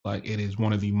Like, it is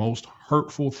one of the most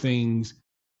hurtful things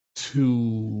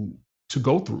to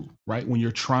go through, right? When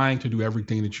you're trying to do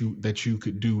everything that you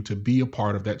could do to be a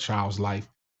part of that child's life,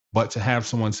 but to have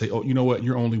someone say, "Oh, you know what?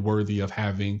 You're only worthy of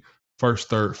having first,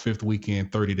 third, fifth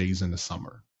weekend, 30 days in the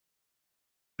summer."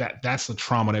 That's a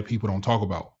trauma that people don't talk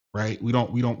about, right? We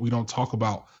don't talk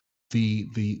about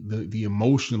the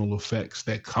emotional effects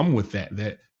that come with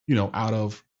that, out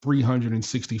of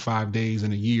 365 days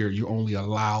in a year, you're only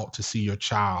allowed to see your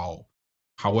child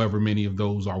however many of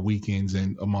those are weekends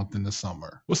and a month in the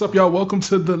summer. What's up, y'all? Welcome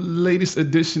to the latest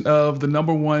edition of the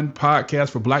number one podcast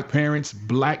for Black parents,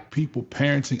 Black people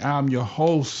parenting. I'm your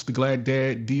host, the Glad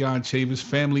Dad, Dion Chavis,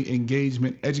 family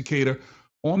engagement educator.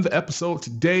 On the episode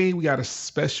today, we got a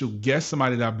special guest,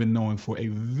 somebody that I've been knowing for a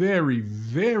very,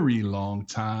 very long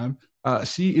time.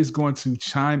 She is going to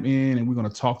chime in, and we're going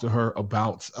to talk to her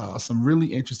about some really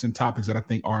interesting topics that I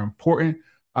think are important.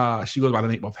 She goes by the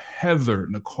name of Heather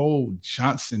Nicole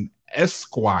Johnson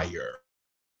Esquire.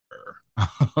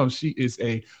 She is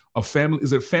a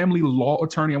family law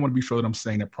attorney. I want to be sure that I'm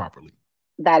saying that properly.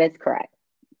 That is correct.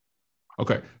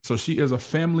 Okay, so she is a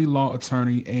family law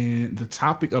attorney, and the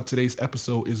topic of today's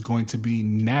episode is going to be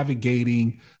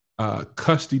navigating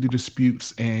custody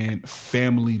disputes and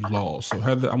family law. So,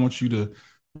 Heather, I want you to,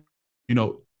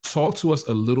 talk to us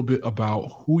a little bit about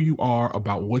who you are,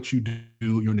 about what you do.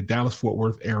 You're in the Dallas-Fort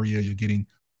Worth area. You're getting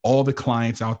all the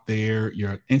clients out there.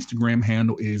 Your Instagram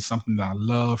handle is something that I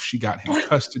love. She got him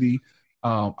custody.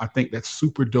 I think that's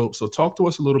super dope. So talk to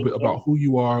us a little bit about who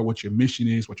you are, what your mission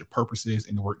is, what your purpose is,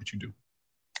 and the work that you do.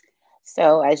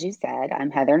 So, as you said,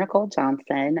 I'm Heather Nicole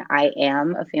Johnson. I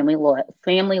am a family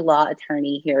law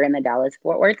attorney here in the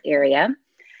Dallas-Fort Worth area.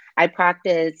 I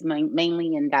practice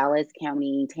mainly in Dallas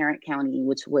County, Tarrant County,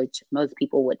 which most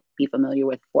people would be familiar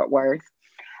with Fort Worth.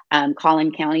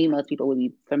 Collin County, most people would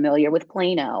be familiar with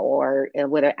Plano, or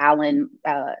where the Allen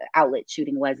outlet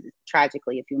shooting was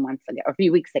tragically a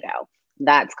few weeks ago.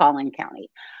 That's Collin County.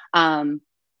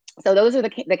 So those are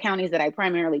the counties that I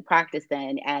primarily practice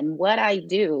in. And what I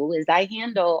do is I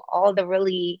handle all the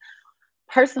really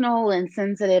personal and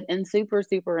sensitive and super,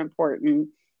 super important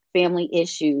family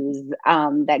issues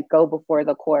that go before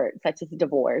the court, such as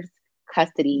divorce,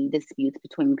 custody disputes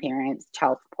between parents,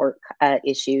 child support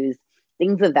issues,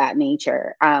 things of that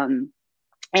nature. And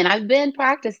I've been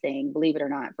practicing, believe it or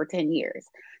not, for 10 years.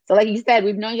 So like you said,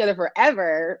 we've known each other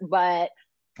forever, but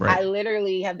I Right.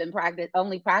 literally have been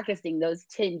only practicing those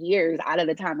 10 years out of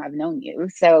the time I've known you.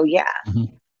 So yeah.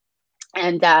 Mhm.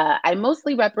 And I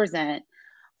mostly represent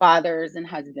fathers and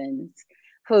husbands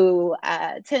who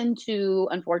tend to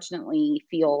unfortunately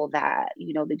feel that,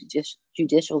 the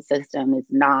judicial system is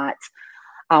not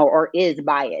or is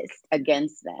biased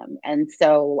against them. And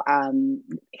so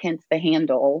hence the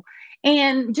handle.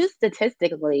 And just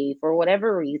statistically, for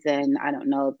whatever reason, I don't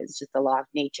know if it's just the law of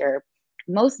nature,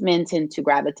 most men tend to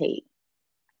gravitate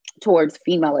towards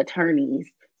female attorneys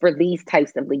for these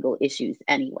types of legal issues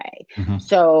anyway. Mhm.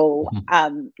 So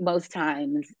Mhm. most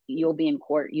times you'll be in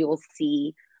court, you'll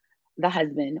see the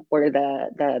husband or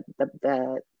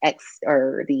the ex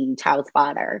or the child's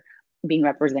father being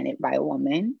represented by a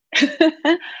woman.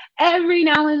 Every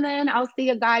now and then I'll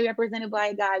see a guy represented by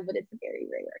a guy, but it's very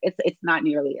rare. It's not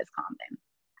nearly as common.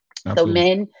 So Absolutely.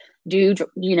 men do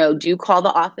call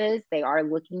the office. They are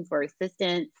looking for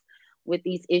assistance with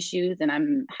these issues, and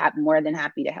I'm more than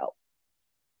happy to help.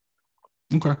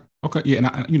 Okay. Okay.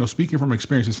 Yeah. And speaking from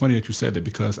experience, it's funny that you said that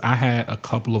because I had a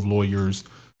couple of lawyers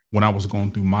when I was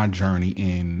going through my journey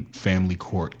in family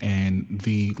court, and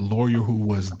the lawyer who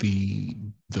was the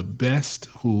best,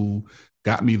 who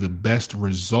got me the best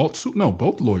results. No,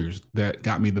 both lawyers that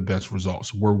got me the best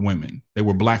results were women. They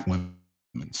were Black women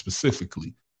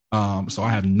specifically. So I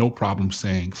have no problem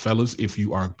saying, fellas, if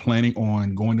you are planning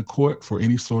on going to court for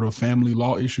any sort of family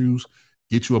law issues,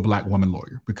 get you a Black woman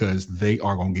lawyer because they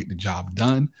are going to get the job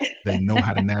done. They know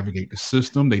how to navigate the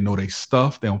system. They know their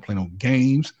stuff. They don't play no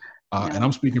games. And I'm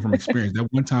No. speaking from experience.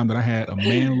 That one time that I had a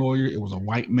man lawyer, it was a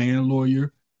white man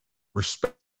lawyer.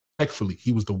 Respectfully,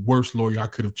 he was the worst lawyer I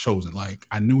could have chosen. Like,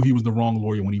 I knew he was the wrong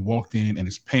lawyer when he walked in and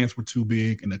his pants were too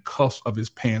big and the cuffs of his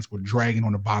pants were dragging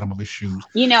on the bottom of his shoes.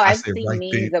 I I've said seen right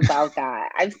there. memes about that.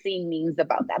 I've seen memes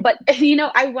about that. But,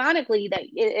 ironically,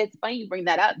 it's funny you bring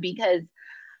that up because,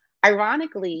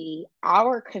 ironically,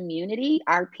 our community,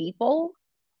 our people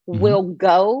will Mhm.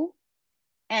 go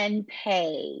and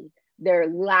pay their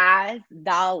last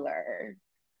dollar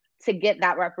to get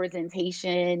that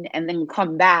representation and then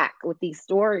come back with these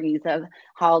stories of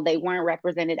how they weren't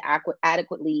represented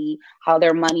adequately, how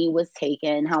their money was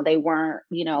taken, how they weren't,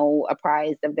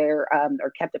 apprised of their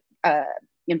or kept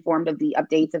informed of the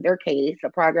updates of their case, the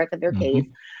progress of their case.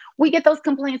 Hmm. We get those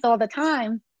complaints all the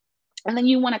time. And then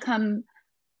you want to come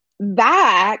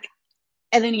back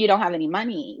and then you don't have any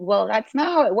money. Well, that's not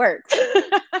how it works.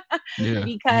 Yeah. Yeah.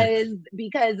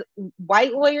 because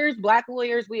white lawyers, black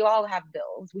lawyers, we all have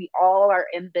bills. We all are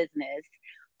in business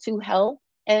to help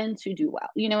and to do well.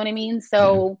 You know what I mean? Yeah.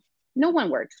 So no one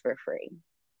works for free.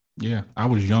 Yeah. I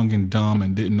was young and dumb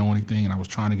and didn't know anything, and I was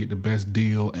trying to get the best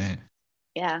deal. And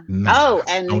Yeah. nah, Oh, don't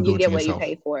and do you it to get what you yourself.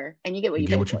 pay for. And you get what You you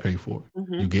get pay what you for. pay for.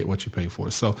 Hmm. You get what you pay for.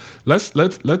 So let's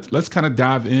kind of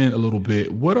dive in a little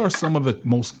bit. What are some of the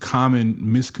most common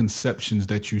misconceptions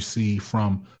that you see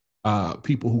from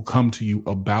people who come to you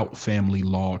about family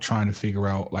law, trying to figure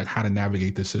out like how to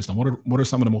navigate this system? What are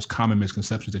some of the most common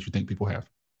misconceptions that you think people have?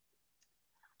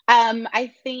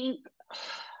 I think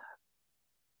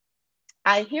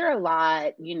I hear a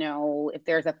lot, if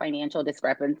there's a financial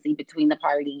discrepancy between the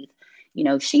parties,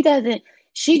 she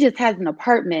just has an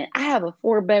apartment. I have a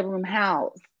 4-bedroom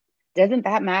house. Doesn't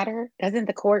that matter? Doesn't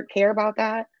the court care about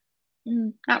that?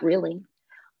 Not really.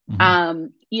 Hmm.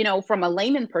 From a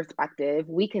layman perspective,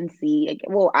 we can see,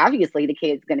 well, obviously the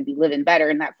kid's going to be living better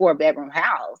in that 4-bedroom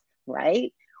house,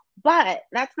 right? But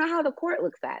that's not how the court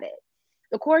looks at it.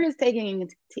 The court is taking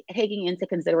into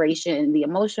consideration the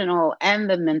emotional and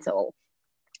the mental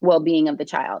well-being of the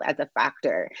child as a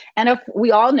factor. And if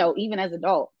we all know, even as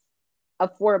adults, a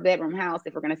 4-bedroom house,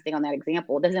 if we're going to stay on that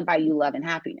example, doesn't buy you love and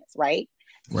happiness, right?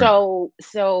 Right.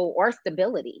 Or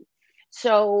stability.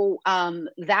 So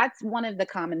that's one of the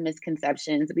common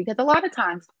misconceptions, because a lot of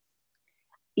times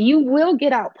you will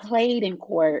get outplayed in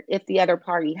court if the other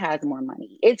party has more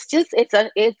money. It's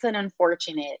an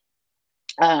unfortunate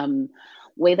um,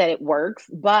 way that it works,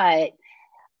 but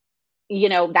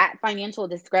that financial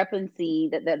discrepancy,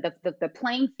 the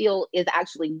playing field is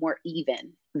actually more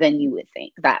even than you would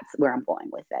think. That's where I'm going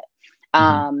with it.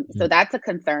 Hmm. So that's a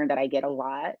concern that I get a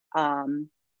lot.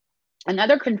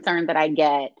 Another concern that I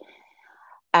get,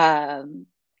 um,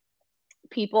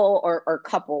 people or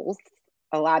couples,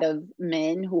 a lot of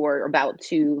men who are about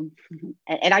to,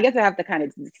 and I guess I have to kind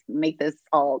of make this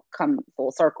all come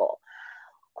full circle.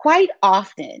 Quite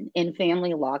often in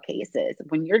family law cases,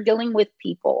 when you're dealing with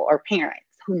people or parents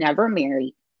who never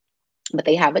married, but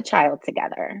they have a child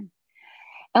together,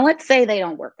 and let's say they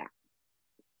don't work out,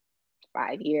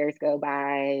 5 years go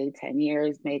by, 10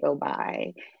 years may go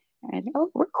by, and oh,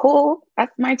 we're cool.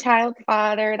 That's my child's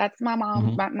father. That's my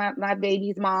mom, Hmm. my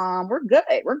baby's mom. We're good.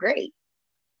 We're great.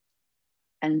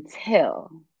 Until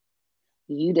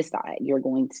you decide you're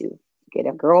going to get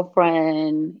a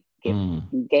girlfriend, get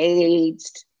Mm.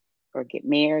 engaged, or get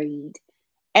married.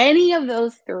 Any of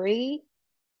those three,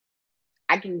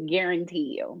 I can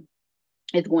guarantee you,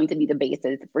 is going to be the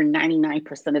basis for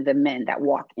 99% of the men that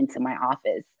walk into my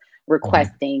office Hmm.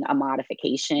 requesting a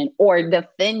modification or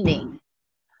defending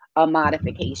a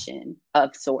modification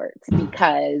of sorts,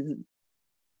 because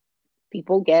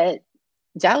people get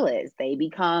jealous. They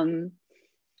become,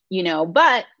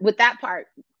 but with that part,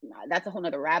 that's a whole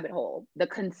nother rabbit hole. The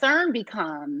concern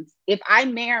becomes, if I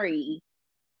marry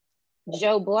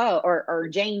Joe Blow or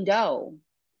Jane Doe,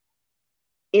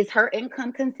 is her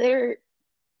income considered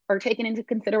or taken into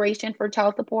consideration for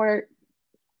child support?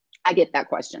 I get that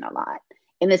question a lot.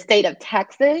 In the state of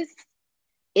Texas,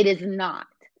 it is not.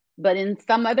 But in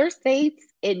some other states,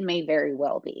 it may very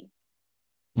well be.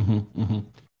 Hmm. Hmm.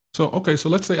 So okay, so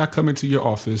let's say I come into your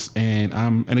office and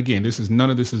again, this is none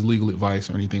of this is legal advice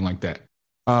or anything like that.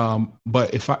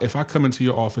 But if I come into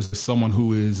your office as someone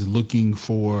who is looking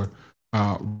for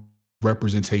uh,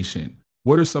 representation,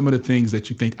 what are some of the things that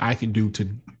you think I can do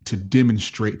to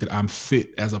demonstrate that I'm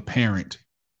fit as a parent,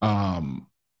 um,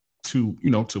 to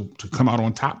come out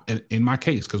on top in my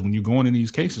case? Because when you're going in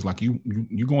these cases, like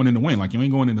you're going in to win, like you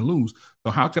ain't going in to lose.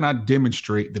 So how can I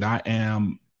demonstrate that I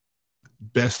am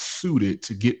best suited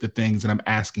to get the things that I'm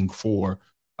asking for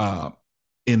uh,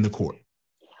 in the court?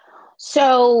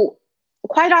 So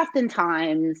quite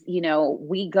oftentimes, we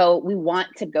want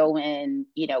to go in,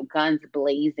 guns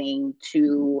blazing,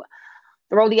 to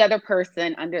throw the other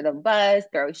person under the bus,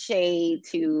 throw shade,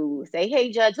 to say,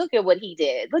 hey, judge, look at what he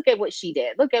did. Look at what she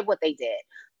did. Look at what they did.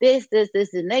 This,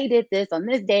 and they did this on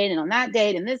this date and on that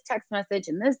date, and this text message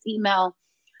and this email.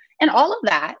 And all of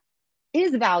that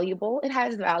is valuable. It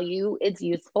has value. It's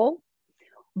useful.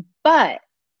 But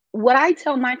what I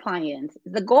tell my clients,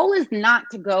 the goal is not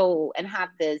to go and have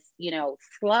this,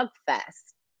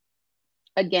 slugfest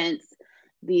against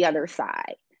the other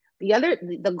side.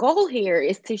 The goal here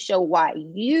is to show why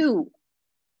you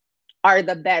are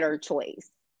the better choice,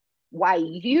 why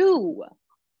you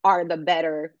are the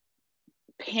better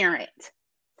parent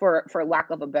for lack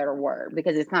of a better word,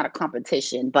 because it's not a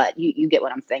competition, but you get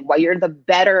what I'm saying. Why you're the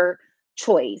better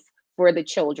choice for the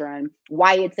children,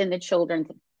 why it's in the children's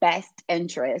best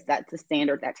interest. That's the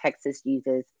standard that Texas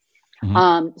uses.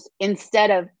 Mm-hmm.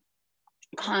 Instead of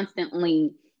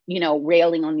constantly,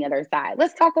 railing on the other side.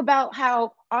 Let's talk about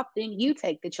how often you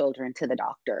take the children to the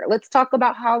doctor. Let's talk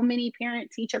about how many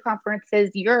parent teacher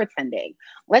conferences you're attending.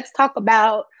 Let's talk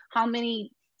about how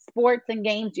many sports and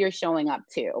games you're showing up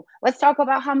to. Let's talk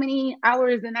about how many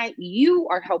hours a night you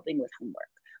are helping with homework.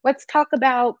 Let's talk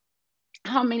about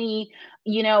how many,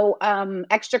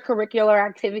 extracurricular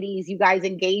activities you guys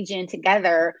engage in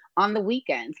together on the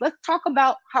weekends. Let's talk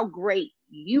about how great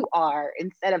you are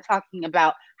instead of talking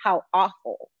about how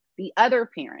awful the other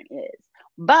parent is.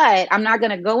 But I'm not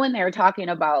going to go in there talking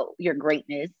about your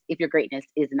greatness if your greatness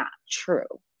is not true.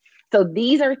 So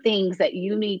these are things that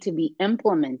you need to be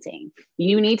implementing.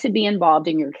 You need to be involved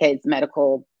in your kids'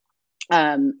 medical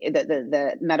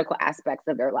the medical aspects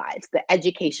of their lives, the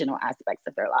educational aspects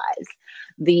of their lives,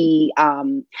 the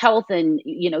health and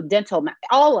dental,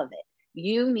 all of it.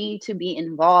 You need to be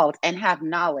involved and have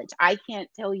knowledge. I can't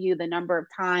tell you the number of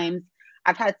times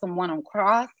I've had someone on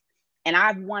cross and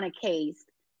I've won a case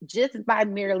just by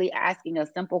merely asking a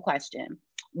simple question: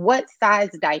 what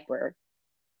size diaper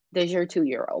does your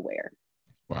 2-year-old wear?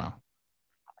 Wow.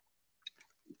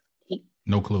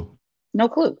 No clue. No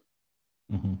clue.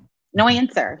 Mm-hmm. No Mm-hmm.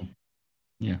 answer.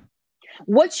 Yeah.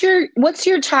 What's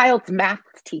your child's math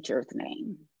teacher's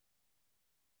name?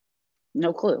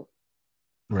 No clue.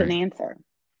 Couldn't Right. answer.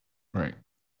 Right.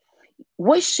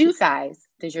 What shoe size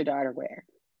does your daughter wear?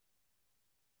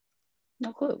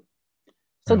 No clue. I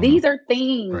So don't know. these are Right.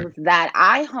 things that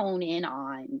I hone in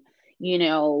on,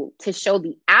 to show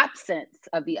the absence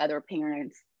of the other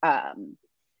parents'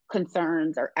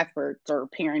 concerns or efforts or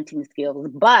parenting skills.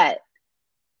 But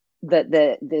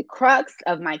the crux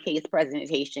of my case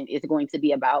presentation is going to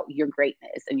be about your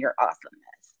greatness and your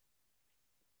awesomeness.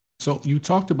 So you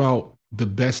talked about the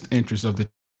best interest of the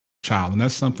child, and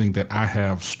that's something that I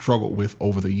have struggled with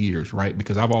over the years, right?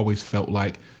 Because I've always felt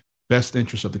like best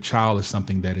interest of the child is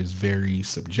something that is very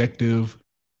subjective.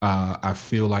 I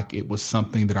feel like it was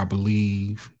something that I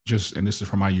believe just, and this is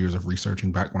from my years of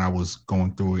researching back when I was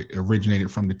going through it,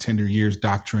 originated from the tender years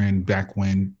doctrine back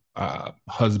when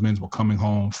husbands were coming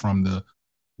home from the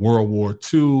World War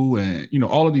II and,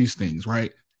 all of these things,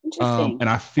 right? Interesting. And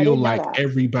I I feel didn't know like that.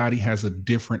 everybody has a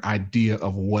different idea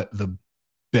of what the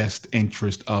best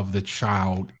interest of the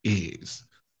child is.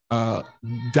 Uh,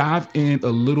 Dive in a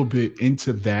little bit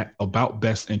into that about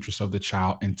best interest of the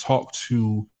child and talk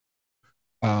to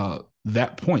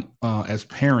that point. As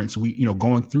parents, we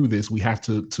going through this, we have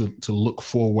to look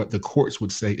for what the courts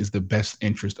would say is the best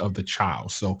interest of the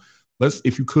child. So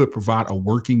if you could provide a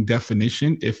working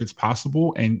definition, if it's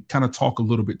possible, and kind of talk a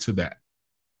little bit to that.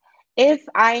 If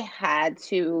I had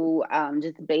to,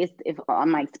 just based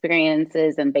on my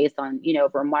experiences and based on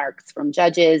remarks from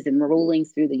judges and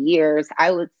rulings through the years,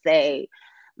 I would say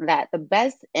that the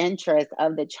best interest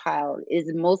of the child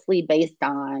is mostly based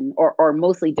on or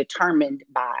mostly determined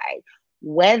by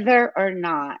whether or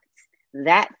not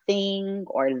that thing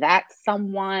or that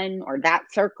someone or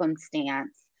that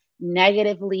circumstance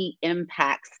negatively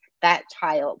impacts that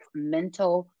child's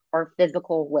mental or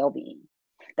physical well-being.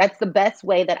 That's the best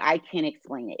way that I can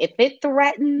explain it. If it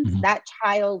threatens Mhm. that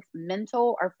child's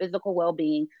mental or physical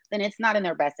well-being, then it's not in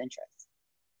their best interest.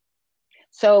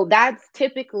 So that's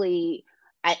typically,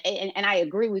 and I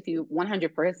agree with you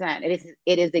 100%.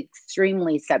 It is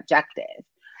extremely subjective.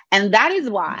 And that is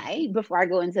why, before I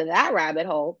go into that rabbit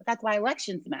hole, that's why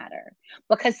elections matter.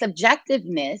 Because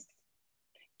subjectiveness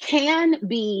can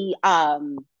be,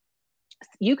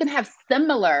 you can have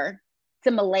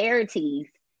similarities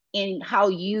in how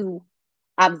you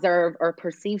observe or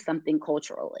perceive something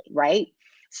culturally, right?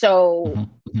 So Mhm.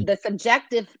 Mhm. the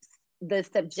subjective, the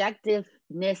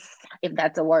subjectiveness, if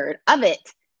that's a word, of it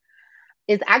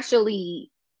is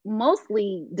actually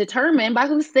mostly determined by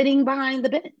who's sitting behind the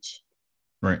bench.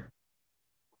 Right.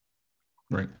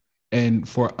 Right. And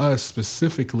for us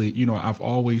specifically, I've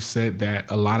always said that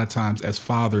a lot of times as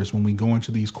fathers, when we go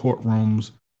into these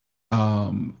courtrooms,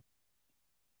 um,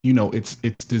 it's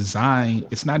designed,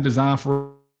 it's not designed for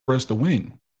us to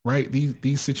win, right?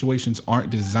 These situations aren't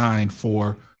designed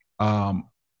for um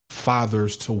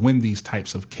fathers to win these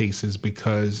types of cases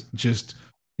because just,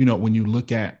 when you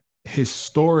look at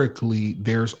historically,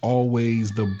 there's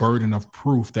always the burden of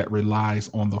proof that relies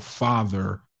on the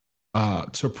father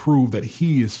to prove that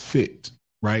he is fit,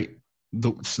 right?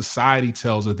 The society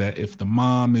tells her that if the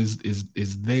mom is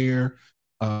there,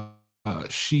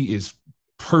 she is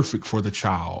perfect for the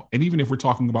child. And even if we're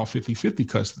talking about 50-50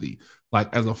 custody,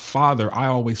 like as a father, I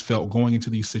always felt going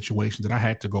into these situations that I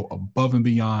had to go above and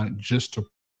beyond just to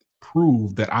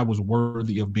prove that I was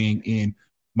worthy of being in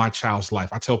my child's life.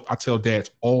 I tell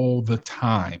dads all the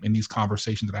time in these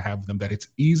conversations that I have with them that it's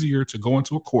easier to go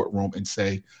into a courtroom and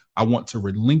say, I want to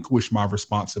relinquish my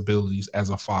responsibilities as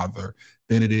a father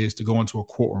than it is to go into a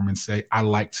courtroom and say, I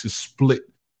like to split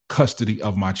custody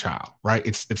of my child, right?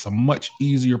 It's a much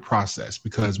easier process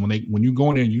because when you go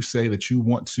in there and you say that you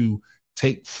want to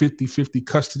take 50-50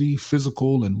 custody,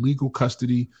 physical and legal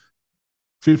custody,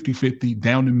 50-50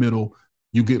 down the middle,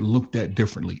 you get looked at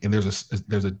differently. And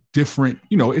there's a different,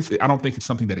 I don't think it's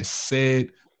something that is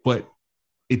said, but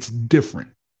it's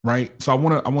different, right? So I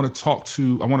want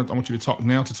you to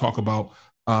talk about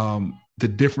the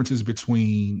differences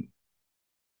between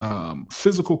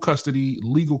physical custody,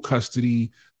 legal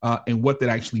custody, and what that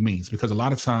actually means. Because a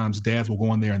lot of times dads will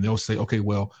go in there and they'll say, okay,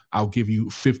 well, I'll give you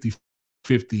 50-50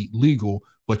 legal,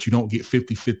 but you don't get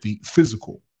 50-50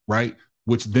 physical, right?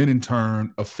 Which then in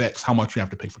turn affects how much you have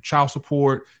to pay for child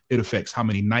support. It affects how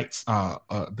many nights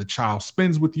the child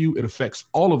spends with you. It affects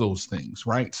all of those things,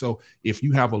 right? So if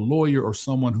you have a lawyer or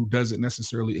someone who doesn't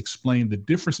necessarily explain the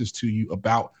differences to you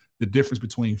about the difference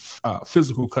between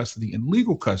physical custody and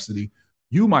legal custody,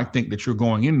 you might think that you're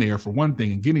going in there for one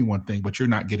thing and getting one thing, but you're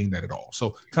not getting that at all.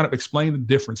 So kind of explain the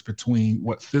difference between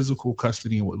what physical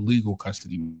custody and what legal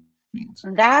custody means.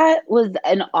 That was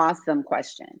an awesome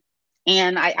question.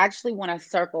 And I actually want to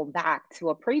circle back to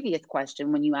a previous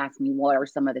question when you asked me what are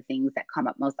some of the things that come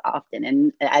up most often.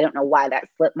 And I don't know why that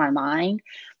slipped my mind,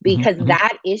 because Mm-hmm,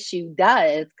 that issue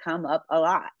does come up a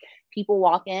lot. People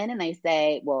walk in and they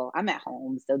say, well, I'm at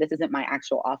home, so this isn't my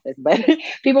actual office, but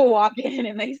people walk in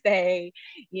and they say,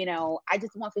 I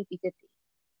just want 50-50.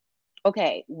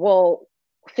 Okay, well,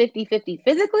 50-50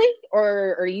 physically,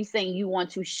 or are you saying you want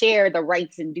to share the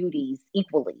rights and duties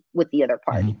equally with the other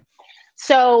mm-hmm, party?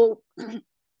 So,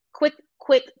 quick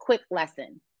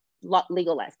lesson,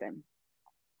 legal lesson.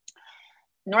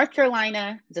 North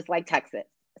Carolina, just like Texas,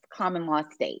 it's a common law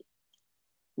state.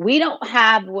 We don't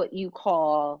have what you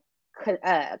call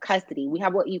custody. We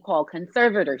have what you call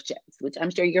conservatorships, which I'm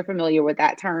sure you're familiar with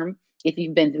that term if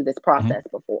you've been through this mm-hmm, process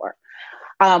before.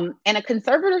 And a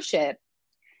conservatorship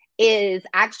is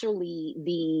actually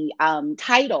the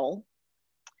title,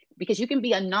 because you can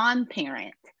be a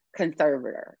non-parent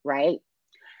conservator, right?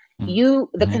 The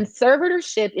mm-hmm,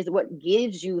 conservatorship is what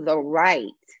gives you the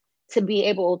right to be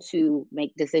able to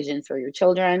make decisions for your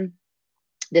children,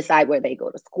 decide where they go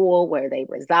to school, where they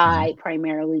reside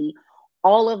primarily,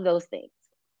 all of those things.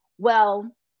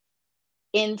 Well,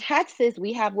 in Texas,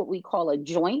 we have what we call a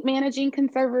joint managing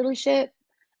conservatorship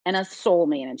and a sole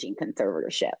managing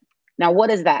conservatorship. Now,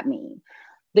 what does that mean?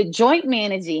 The joint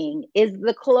managing is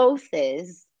the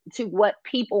closest to what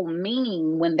people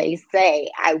mean when they say,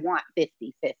 I want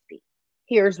 50-50.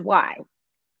 Here's why.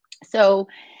 So,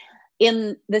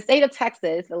 in the state of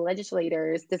Texas, the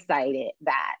legislators decided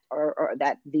that, or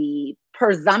that the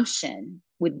presumption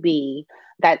would be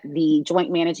that the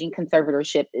joint managing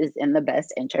conservatorship is in the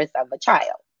best interest of the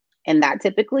child. And that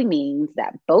typically means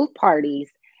that both parties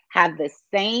have the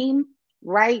same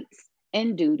rights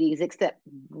and duties, except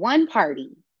one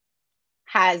party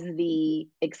has the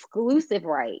exclusive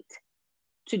right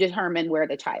to determine where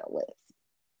the child lives.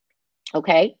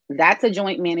 Okay, that's a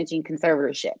joint managing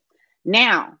conservatorship.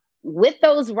 Now, with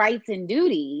those rights and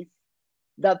duties,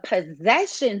 the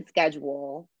possession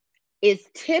schedule is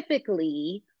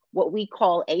typically what we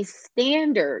call a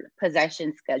standard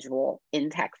possession schedule in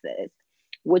Texas,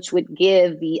 which would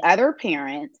give the other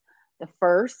parent the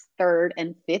first, third,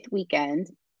 and fifth weekend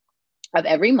of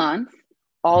every month, mm-hmm.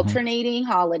 alternating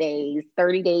holidays,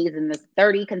 30 days in the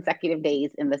 30 consecutive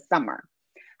days in the summer.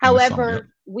 In the summer, yep. However,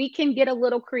 we can get a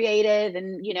little creative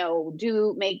and,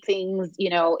 do make things,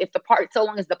 if so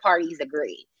long as the parties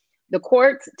agree. The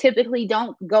courts typically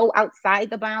don't go outside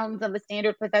the bounds of a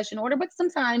standard possession order, but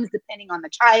sometimes, depending on the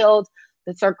child,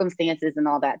 the circumstances and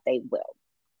all that, they will.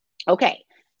 Okay,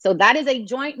 so that is a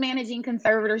joint managing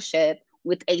conservatorship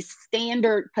with a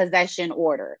standard possession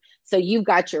order. So you've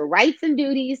got your rights and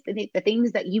duties, the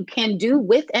things that you can do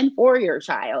with and for your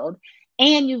child,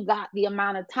 and you've got the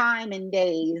amount of time and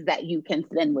days that you can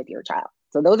spend with your child.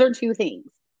 So those are two things.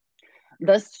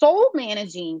 The sole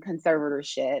managing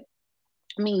conservatorship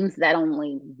means that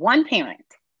only one parent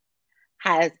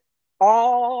has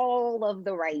all of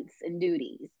the rights and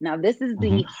duties. Now, this is the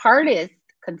Mm-hmm, hardest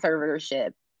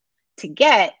conservatorship to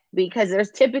get because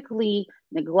there's typically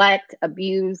neglect,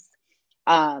 abuse,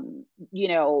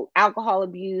 alcohol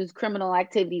abuse, criminal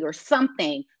activity, or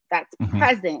something that's mm-hmm,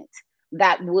 present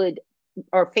that would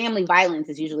or family violence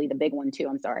is usually the big one too,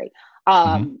 I'm sorry,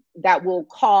 Hmm. that will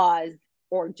cause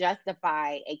or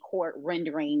justify a court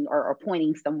rendering or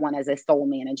appointing someone as a sole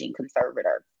managing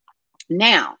conservator.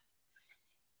 Now,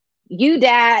 you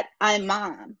dad, I'm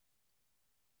mom.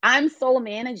 I'm sole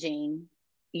managing.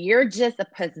 You're just a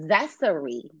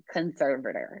possessory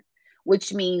conservator,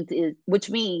 which means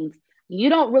you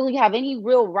don't really have any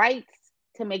real rights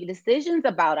to make decisions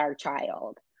about our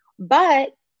child,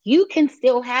 but you can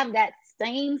still have that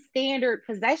same standard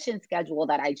possession schedule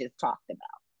that I just talked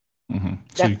about. Hmm.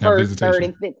 So The you can have first, third, visitation.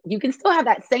 and fifth. You can still have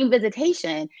that same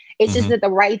visitation. It's just Hmm. that the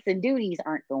rights and duties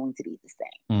aren't going to be the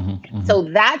same. Hmm. Hmm. So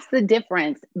that's the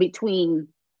difference between,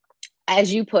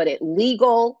 as you put it,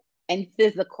 legal and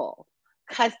physical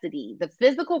custody. The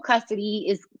physical custody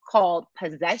is called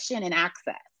possession and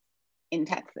access in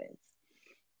Texas,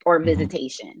 or Hmm.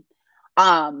 visitation.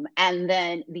 And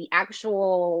then the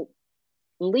actual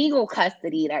legal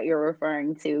custody that you're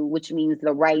referring to, which means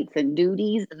the rights and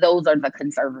duties, those are the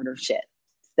conservatorships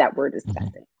that we're Hmm.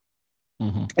 discussing.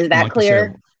 Hmm. Is And that like you said,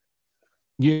 clear?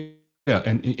 yeah,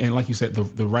 and like you said,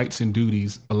 the rights and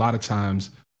duties a lot of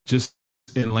times, just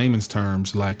in layman's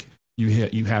terms, like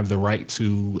you have the right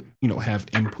to have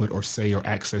input or say or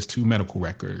access to medical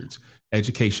records,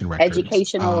 education records.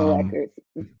 Educational records.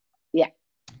 Yeah.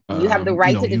 You have the You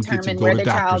right know, to you get to determine go where to the doctor's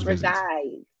child visits.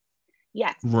 resides.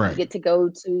 Yes. You Right. get to go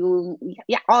to,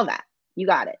 yeah, all that. You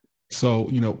got it. So,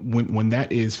 when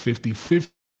that is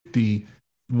 50-50,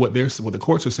 what the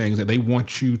courts are saying is that they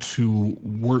want you to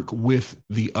work with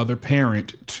the other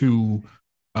parent to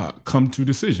come to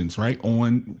decisions, right?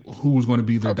 On who's going to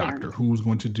be their doctor, Co-parent. who's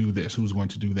going to do this, who's going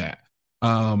to do that.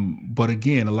 But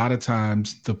again, a lot of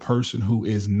times the person who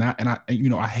is not, and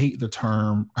I hate the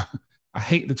term, I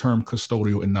hate the term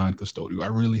custodial and non-custodial. I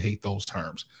really hate those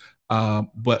terms.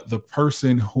 But the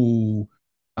person who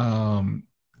um,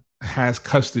 has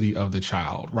custody of the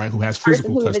child, right? Who has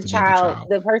Person physical who the custody of the child, child.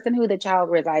 the person who the child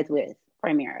resides with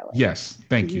primarily. Yes,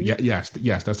 thank you. Mm-hmm. Yeah, yes,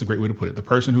 yes, that's a great way to put it. The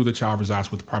person who the child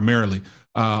resides with primarily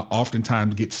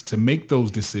oftentimes gets to make those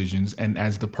decisions. And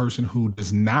as the person who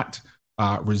does not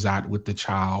reside with the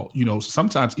child,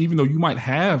 sometimes even though you might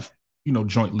have,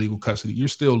 joint legal custody, you're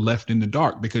still left in the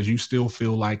dark because you still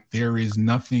feel like there is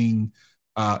nothing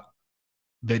uh,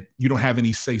 that you don't have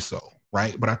any say so,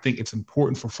 right? But I think it's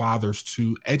important for fathers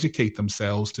to educate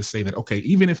themselves to say that, okay,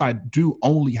 even if I do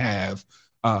only have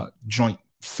joint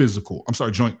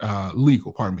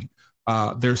legal, pardon me,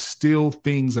 there's still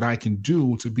things that I can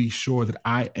do to be sure that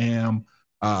I am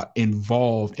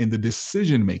involved in the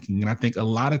decision making. And I think a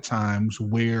lot of times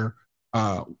where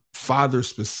uh, fathers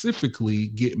specifically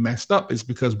get messed up is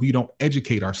because we don't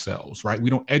educate ourselves, right? We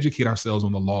don't educate ourselves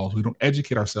on the laws. We don't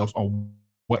educate ourselves on what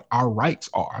our rights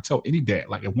are. I tell any dad,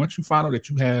 like, if once you find out that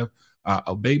you have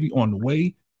a baby on the way,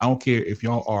 I don't care if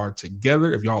y'all are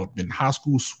together, if y'all have been high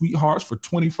school sweethearts for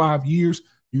 25 years,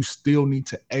 you still need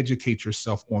to educate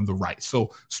yourself on the rights.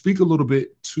 So speak a little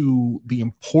bit to the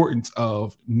importance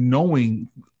of knowing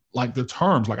like the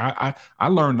terms. Like I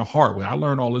learned the hard way. I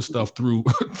learned all this stuff through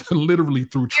literally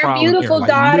through Your trial and error, beautiful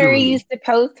like daughter literally. used to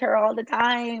post her all the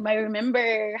time. I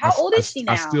remember. I, How old I, is she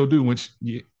I still now? do when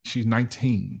she's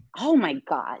 19 Oh my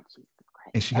God. Jesus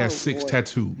and Christ. she has Oh 6 Lord.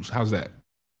 tattoos. How's that?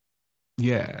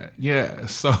 Yeah, yeah.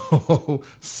 So,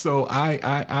 so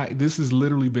this has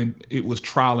literally been, it was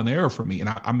trial and error for me. And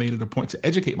I made it a point to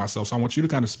educate myself. So I want you to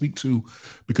kind of speak to,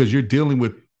 because you're dealing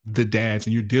with the dads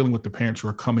and you're dealing with the parents who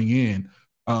are coming in.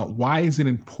 Why is it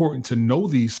important to know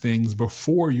these things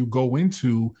before you go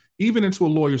into, even into a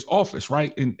lawyer's office,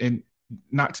 right? And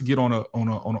not to get on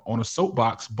a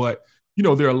soapbox, but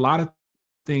there are a lot of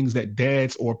things that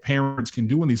dads or parents can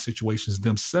do in these situations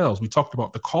themselves. We talked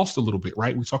about the cost a little bit, right? We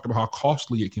talked about how costly it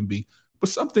can be. But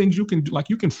some things you can do, like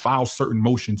you can file certain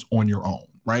motions on your own,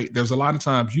 right? There's a lot of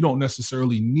times you don't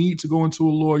necessarily need to go into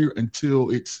a lawyer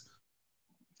until it's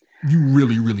you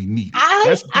really, really need it. I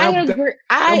That's I that that, agree.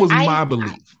 that I was I my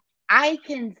belief. I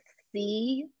can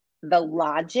see the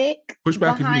logic Push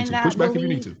back if you need behind to. Push that back if you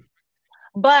need belief. to.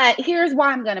 But here's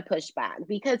why I'm going to push back,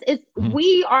 because Mm-hmm.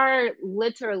 we are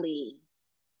literally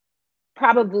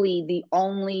probably the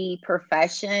only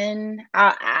profession.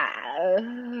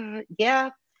 Yeah,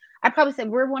 I probably said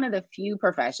we're one of the few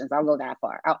professions. I'll go that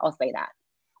far. I'll say that,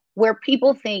 where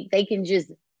people think they can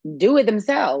just do it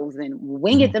themselves and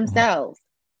wing it Mm-hmm. themselves.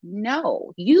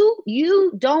 No,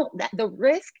 you don't. That the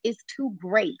risk is too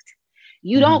great.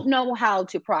 You Mm-hmm. don't know how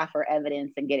to proffer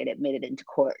evidence and get it admitted into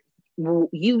court.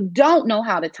 You don't know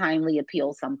how to timely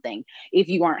appeal something if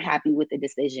you aren't happy with the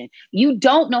decision. You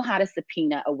don't know how to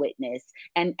subpoena a witness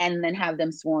and then have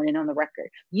them sworn in on the record.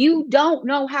 You don't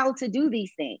know how to do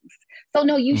these things. So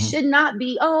no, you Mm-hmm. should not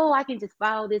be, oh, I can just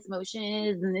file this motion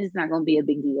and it's not going to be a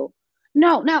big deal.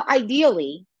 No, now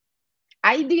ideally,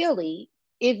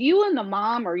 if you and the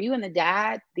mom or you and the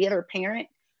dad, the other parent,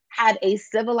 had a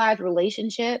civilized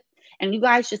relationship and you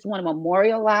guys just want to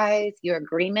memorialize your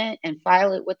agreement and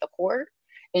file it with the court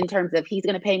in terms of he's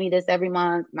going to pay me this every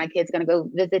month, my kid's going to go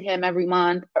visit him every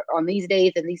month on these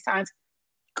days and these times,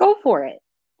 go for it.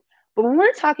 But when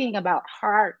we're talking about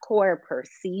hardcore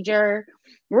procedure,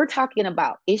 we're talking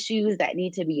about issues that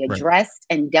need to be Right. addressed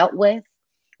and dealt with.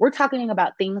 We're talking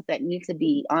about things that need to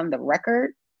be on the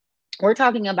record. We're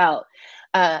talking about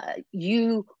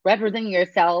you representing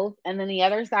yourself, and then the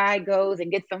other side goes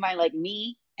and gets somebody like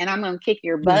me, and I'm gonna kick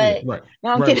your Yeah, yeah, butt. right,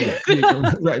 No, I'm right, right, kidding. right. Yeah,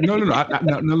 yeah, right. No, no, no.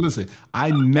 No, no. Listen,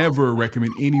 I never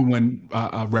recommend anyone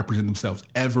represent themselves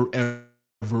ever,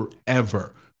 ever,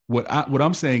 ever. What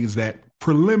I'm saying is that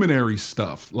preliminary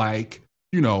stuff, like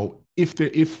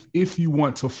if you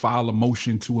want to file a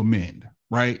motion to amend,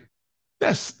 right?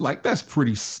 That's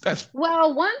pretty. That's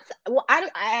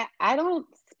I don't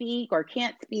speak or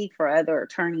can't speak for other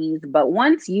attorneys, but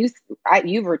once you've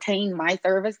retained my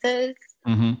services,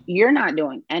 mm-hmm, you're not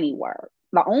doing any work.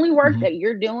 The only work mm-hmm. that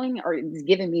you're doing or is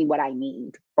giving me what I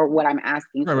need or what I'm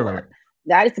asking Right, right, right, for. right.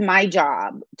 That is my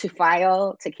job to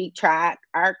file, to keep track.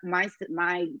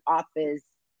 My office,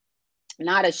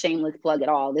 not a shameless plug at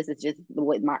all. This is just the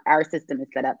way our system is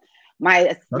set up.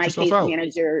 Knock My yourself case out.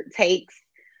 manager takes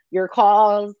your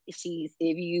calls. If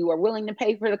you are willing to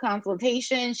pay for the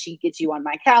consultation, she gets you on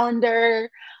my calendar.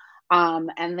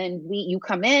 And then you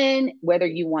come in, whether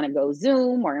you want to go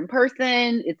Zoom or in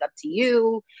person, it's up to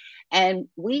you. And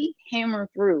we hammer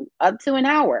through up to an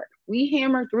hour. We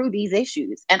hammer through these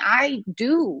issues. And I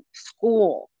do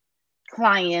school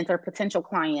clients or potential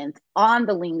clients on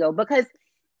the lingo because,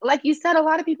 like you said, a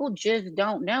lot of people just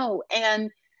don't know. And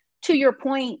to your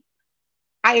point,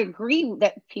 I agree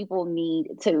that people need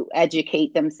to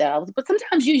educate themselves, but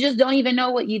sometimes you just don't even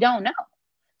know what you don't know.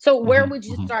 So where Mm-hmm, would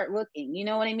you mm-hmm. start looking? You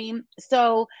know what I mean?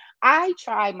 So I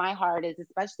try my hardest,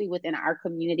 especially within our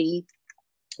community,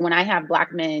 when I have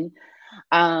Black men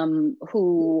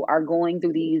who are going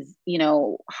through these,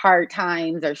 hard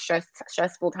times or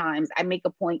stressful times. I make a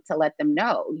point to let them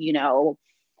know,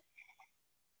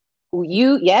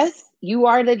 yes, you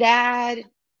are the dad.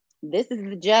 This is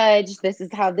the judge. This is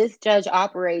how this judge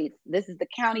operates. This is the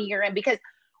county you're in. Because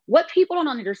what people don't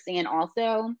understand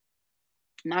also,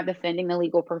 not defending the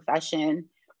legal profession,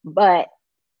 but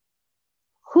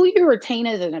who you retain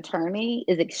as an attorney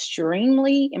is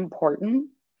extremely important,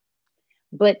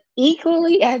 but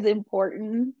equally as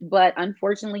important, but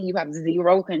unfortunately you have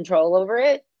zero control over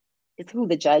it, is who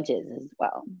the judge is as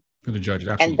well. For the judges,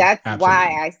 And absolutely, that's why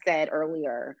absolutely. I said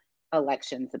earlier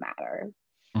elections matter.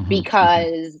 Mm-hmm, mm-hmm.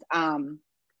 Because I'm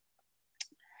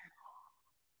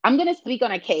going to speak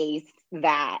on a case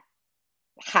that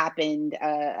happened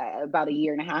about a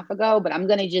year and a half ago, but I'm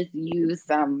going to just use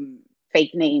some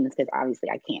fake names because obviously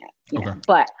I can't, Okay.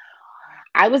 But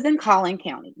I was in Collin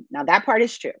County. Now, that part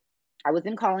is true. I was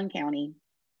in Collin County.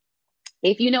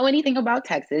 If you know anything about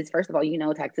Texas, first of all,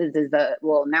 Texas is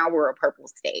now we're a purple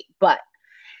state, but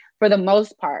for the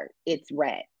most part, it's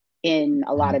red in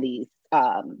a lot Mm-hmm, of these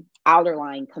outer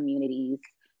line communities,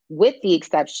 with the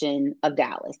exception of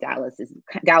Dallas.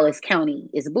 Dallas County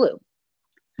is blue.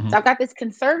 mm-hmm. So I've got this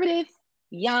conservative,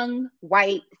 young,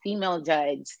 white female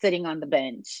judge sitting on the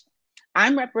bench.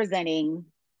 I'm representing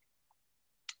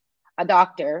a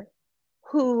doctor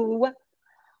who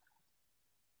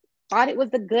thought it was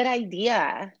a good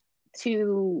idea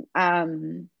to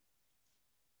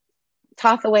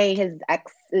toss away his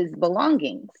ex's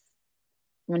belongings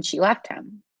when she left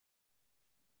him.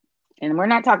 And we're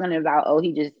not talking about, oh,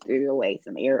 he just threw away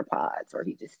some AirPods or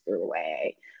he just threw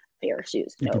away a pair of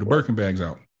shoes. He threw No, the Birkin bags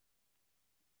out.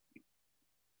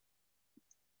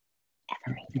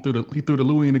 He everything, threw the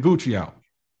Louis and the Gucci out.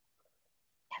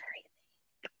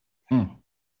 Mm.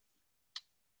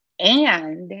 everything.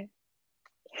 And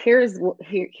here's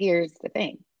the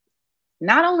thing.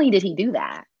 Not only did he do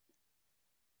that,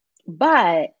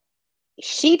 but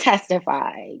she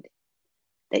testified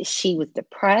that she was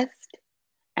depressed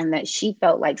and that she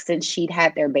felt like since she'd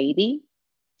had their baby,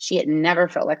 she had never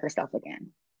felt like herself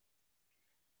again.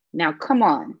 Now, come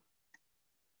on.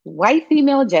 White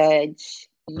female judge,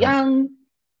 Right. young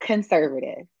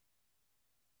conservative.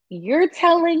 You're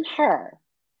telling her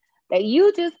that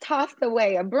you just tossed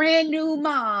away a brand new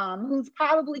mom who's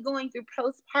probably going through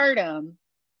postpartum.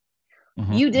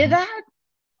 Mm-hmm, You did mm-hmm. that?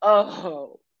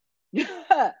 Oh,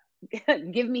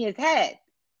 give me his head.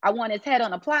 I want his head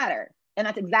on a platter. And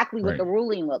that's exactly what Right. the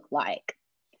ruling looked like.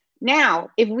 Now,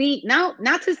 if we now,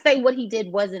 not to say what he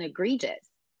did wasn't egregious,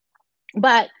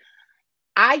 but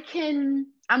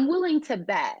I'm willing to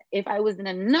bet if I was in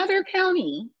another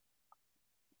county,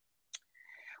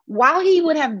 while he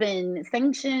would have been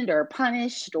sanctioned or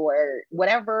punished or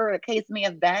whatever the case may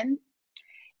have been,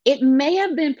 it may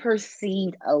have been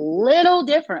perceived a little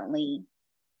differently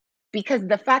because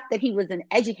the fact that he was an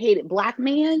educated Black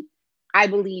man, I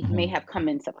believe, may Hmm. have come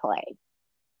into play.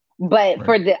 But Right.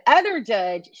 for the other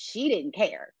judge, she didn't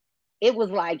care. It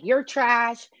was like, you're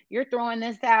trash. You're throwing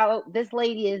this out. This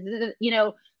lady is,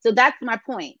 so that's my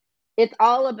point. It's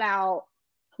all about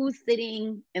who's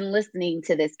sitting and listening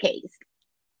to this case.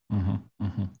 Hmm.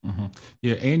 Hmm. Hmm.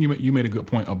 Yeah, and you made a good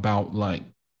point about like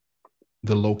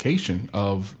the location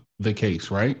of the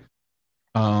case, right?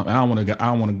 I don't want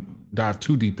to dive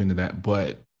too deep into that,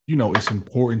 but it's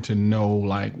important to know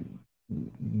like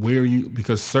where you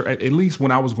because at least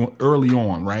when I was going early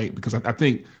on, right? Because I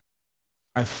think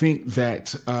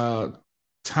that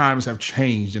times have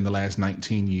changed in the last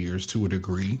 19 years to a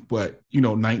degree, but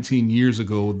 19 years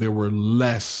ago there were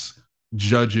less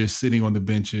judges sitting on the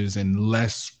benches and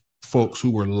less folks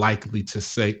who were likely to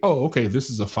say, "Oh, okay, this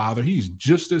is a father. He's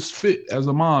just as fit as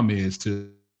a mom is to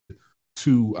take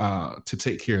care of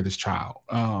this child."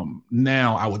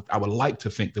 Now, I would like to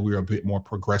think that we're a bit more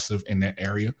progressive in that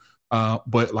area.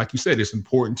 But like you said, it's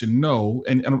important to know,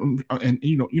 and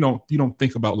you don't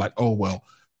think about like, oh well,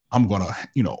 I'm gonna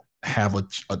have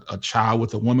a child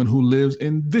with a woman who lives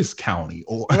in this county,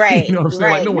 or you Right, know what I'm saying?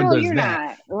 Like right. no one No, does you're that.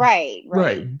 not. Right,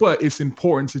 right. Right. But it's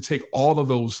important to take all of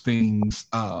those things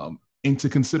into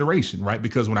consideration, right?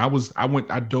 Because when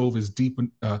I dove as deep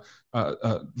in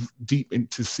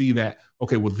to see that,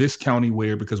 okay, well, this county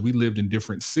where, because we lived in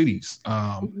different cities,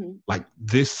 Hmm. like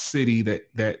this city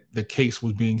that the case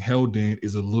was being held in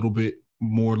is a little bit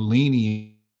more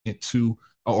lenient to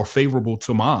or favorable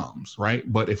to moms,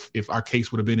 right? But if our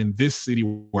case would have been in this city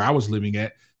where I was living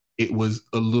at, it was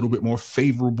a little bit more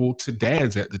favorable to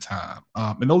dads at the time.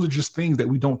 And those are just things that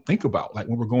we don't think about, like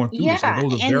when we're going through this. Like Yeah,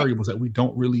 those are and variables that we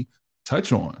don't really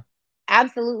touch on.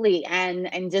 absolutely.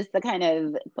 And just to kind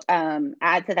of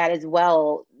add to that as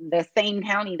well, the same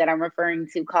county that I'm referring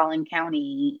to, Collin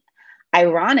County,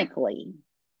 ironically,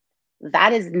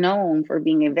 that is known for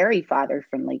being a very father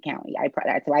friendly county.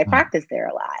 That's why I Mm, practice there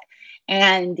a lot.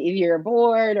 And if you're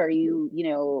bored or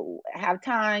have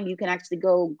time, you can actually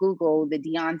go Google the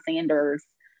Deion Sanders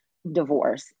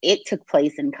divorce. It took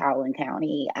place in Collin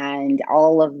County, and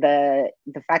all of the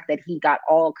fact that he got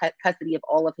all custody of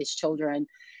all of his children,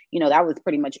 that was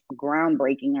pretty much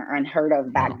groundbreaking or unheard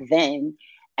of back wow. then.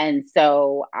 And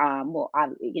so,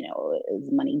 it was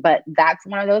money, but that's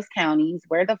one of those counties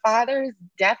where the father is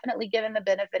definitely given the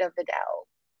benefit of the doubt.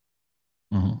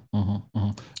 Mhm, mhm,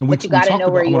 mhm. And But you we got to talked know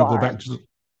where about. I you want to go are. back to.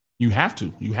 You have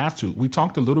to. We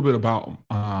talked a little bit about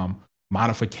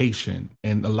modification,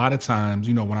 and a lot of times,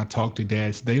 when I talk to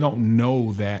dads, they don't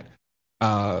know that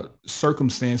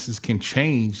circumstances can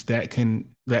change that can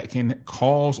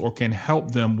cause or can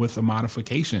help them with a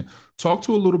modification. Talk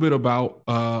to a little bit about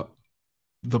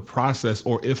the process,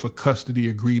 or if a custody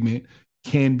agreement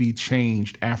can be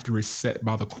changed after it's set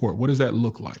by the court. What does that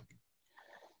look like?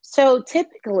 So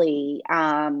typically,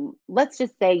 let's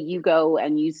just say you go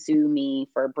and you sue me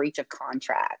for breach of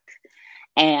contract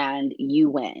and you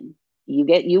win.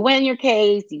 You win your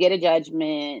case, you get a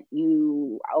judgment,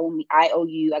 you owe me, I owe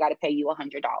you, I got to pay you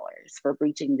 $100 for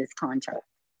breaching this contract.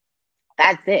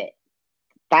 That's it.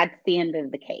 That's the end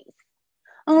of the case.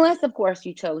 Unless, of course,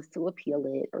 you chose to appeal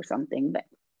it or something, but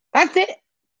that's it.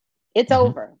 It's Hmm.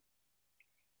 over.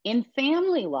 In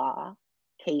family law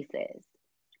cases,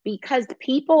 because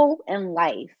people and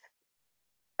life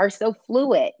are so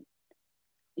fluid,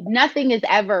 nothing is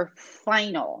ever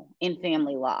final in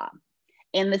family law.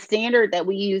 And the standard that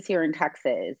we use here in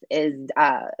Texas is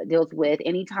deals with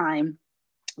anytime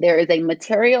there is a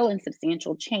material and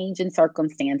substantial change in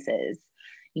circumstances,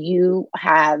 you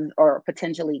have or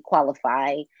potentially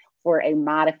qualify for a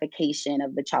modification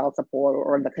of the child support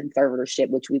or the conservatorship,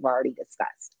 which we've already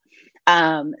discussed.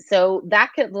 So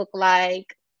that could look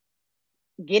like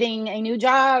getting a new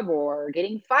job or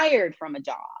getting fired from a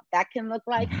job. That can look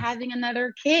like Hmm. having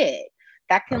another kid.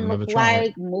 That Have can look another child.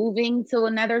 like moving to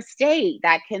another state.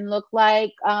 That can look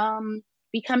like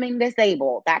becoming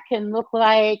disabled. That can look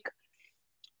like,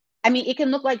 I mean, it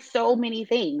can look like so many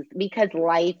things because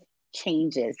life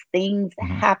changes, things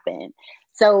Hmm. happen.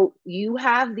 So you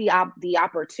have the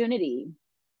opportunity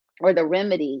or the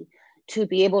remedy to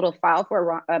be able to file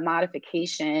for a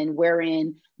modification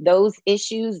wherein those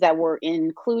issues that were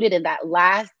included in that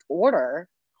last order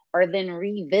are then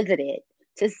revisited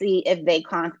to see if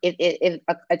if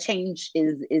a change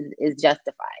is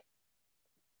justified.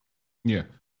 Yeah.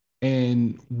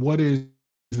 And what is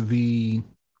the,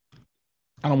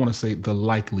 I don't want to say the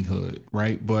likelihood,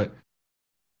 right? But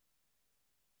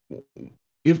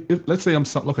if let's say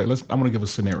okay, I'm going to give a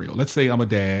scenario. Let's say I'm a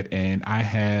dad and I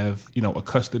have, a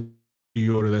custody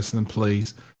order that's in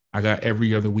place. I got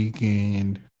every other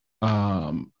weekend,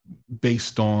 um,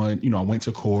 based on, I went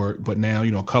to court, but now,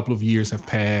 a couple of years have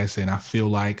passed and I feel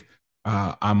like,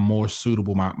 I'm more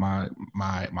suitable.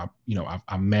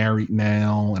 I'm married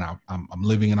now and I'm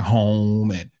living in a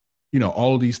home and,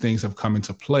 all of these things have come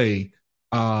into play.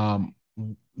 Um,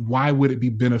 why would it be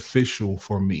beneficial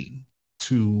for me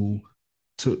to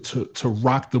to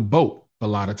rock the boat a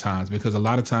lot of times? Because a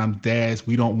lot of times dads,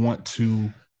 we don't want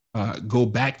to, go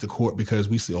back to court because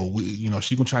we say,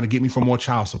 she's gonna try to get me for more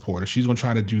child support, or she's gonna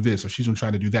try to do this, or she's gonna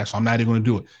try to do that, so I'm not even gonna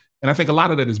do it. And I think a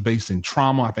lot of that is based in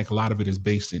trauma. I think a lot of it is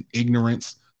based in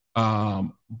ignorance.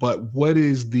 But what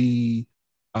is the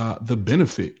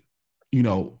benefit, you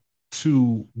know,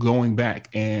 to going back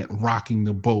and rocking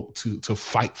the boat to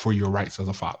fight for your rights as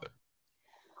a father?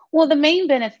 Well, the main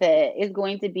benefit is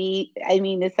going to be, I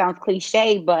mean, this sounds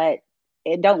cliche, but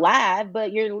it don't lie,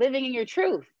 but you're living in your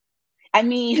truth. I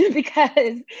mean, because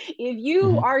if you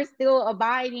Mm-hmm. are still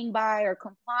abiding by or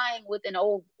complying with an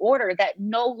old order that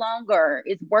no longer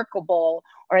is workable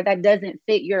or that doesn't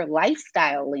fit your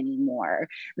lifestyle anymore,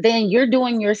 then you're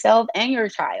doing yourself and your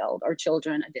child or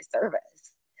children a disservice.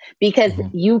 Because Mm-hmm.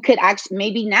 you could actually,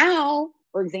 maybe now,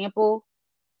 for example,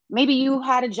 maybe you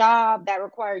had a job that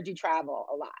required you travel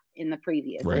a lot in the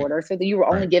previous Right. order, so that you were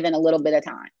only Right. given a little bit of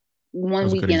time, That one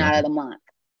was a good weekend out of example. the month.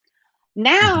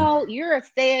 Mm-hmm. Now you're a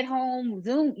stay-at-home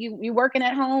Zoom. You're working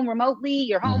at home remotely.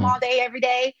 You're home Mm-hmm. all day, every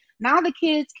day. Now the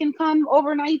kids can come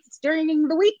overnights during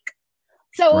the week.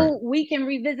 Right. So we can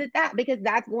revisit that because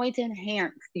that's going to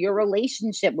enhance your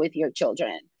relationship with your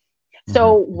children. Mm-hmm. So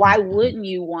Mm-hmm. why Mm-hmm. wouldn't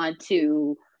you want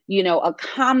to,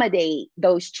 accommodate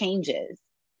those changes?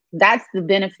 That's the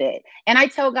benefit. And I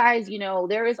tell guys,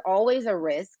 there is always a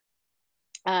risk,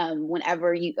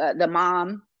 whenever the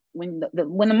mom, when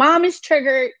the mom is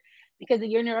triggered because of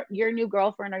your new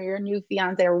girlfriend or your new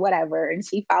fiance or whatever, and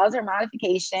she files her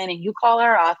modification and you call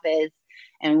our office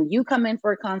and you come in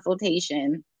for a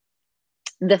consultation.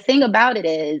 The thing about it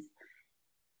is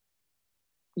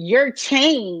your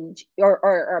change,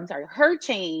 or I'm sorry, her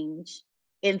change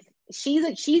in,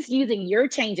 she's using your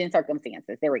change in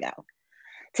circumstances, there we go,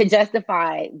 to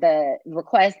justify the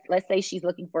request. Let's say she's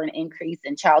looking for an increase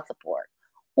in child support.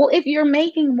 Well, if you're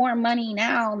making more money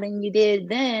now than you did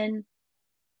then,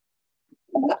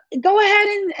 go ahead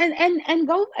and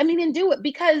go. I mean, and do it,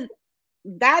 because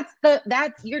that's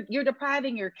you're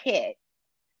depriving your kid.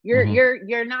 Mm-hmm.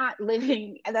 You're not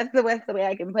living. That's the way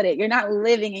I can put it. You're not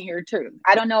living in your truth.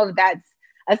 I don't know if that's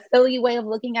a silly way of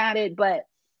looking at it, but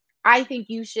I think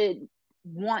you should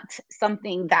want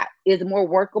something that is more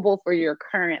workable for your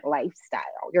current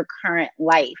lifestyle, your current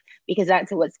life, because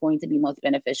that's what's going to be most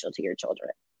beneficial to your children.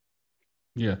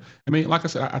 Yeah. I mean, like I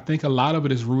said, I think a lot of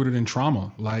it is rooted in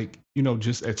trauma. Like,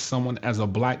 just as someone, as a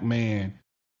black man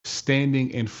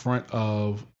standing in front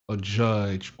of a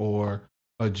judge, or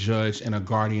a judge and a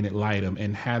guardian ad litem,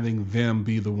 and having them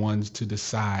be the ones to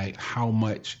decide how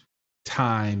much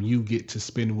time you get to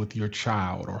spend with your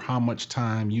child, or how much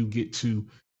time you get to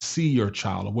see your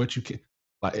child, or what you can,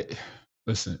 like,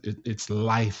 listen, it's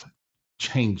life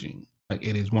changing. Like,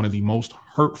 it is one of the most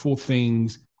hurtful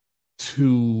things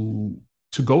to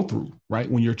go through, right?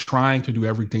 When you're trying to do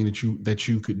everything that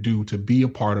you could do to be a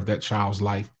part of that child's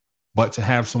life, but to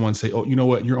have someone say, "Oh, you know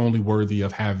what? You're only worthy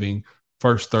of having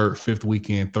first, third, fifth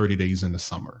weekend, 30 days in the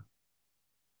summer."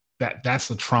 That's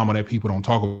the trauma that people don't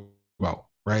talk about,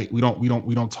 right? We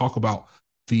don't talk about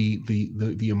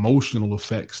the emotional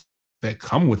effects that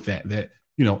come with that. That,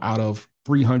 out of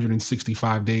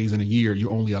 365 days in a year,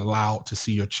 you're only allowed to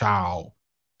see your child,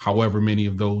 however many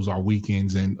of those are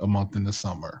weekends and a month in the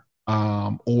summer.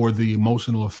 Or the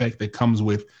emotional effect that comes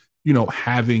with,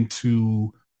 having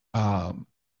to,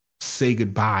 say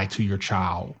goodbye to your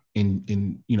child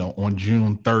on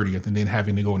June 30th, and then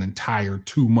having to go an entire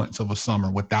 2 months of a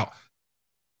summer without.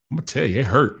 I'm gonna tell you, it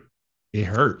hurt.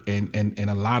 And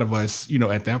a lot of us,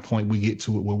 at that point, we get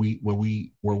to it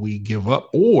where we give up,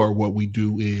 or what we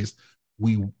do is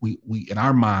we in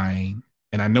our mind,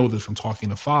 and I know this from talking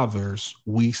to fathers,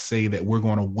 we say that we're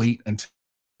going to wait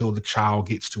until the child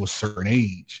gets to a certain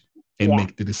age and Yeah.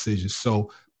 make the decision.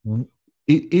 So,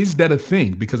 is that a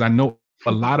thing? Because I know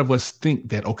a lot of us think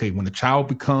that, okay, when the child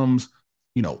becomes,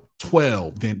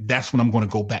 12, then that's when I'm going to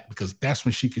go back because that's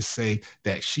when she can say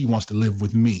that she wants to live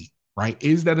with me, right?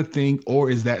 Is that a thing, or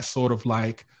is that sort of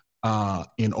like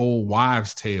an old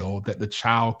wives' tale that the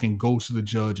child can go to the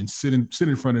judge and sit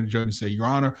in front of the judge and say, Your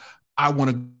Honor, I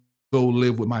want to go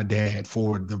live with my dad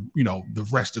for the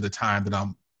rest of the time that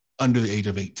I'm under the age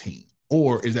of 18?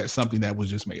 Or is that something that was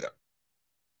just made up?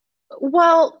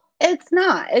 Well, it's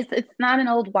not. It's not an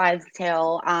old wives'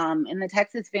 tale. In the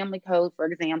Texas Family Code, for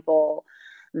example,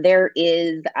 there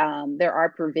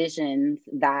are provisions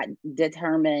that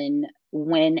determine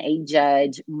when a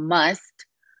judge must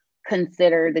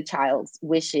consider the child's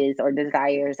wishes or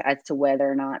desires as to whether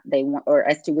or not they want, or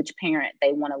as to which parent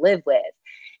they want to live with.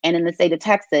 And in the state of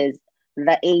Texas,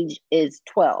 the age is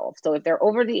 12. So if they're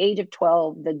over the age of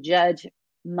 12, the judge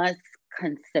must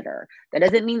consider. That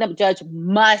doesn't mean the judge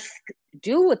must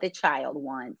do what the child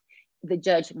wants. The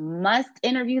judge must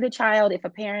interview the child if a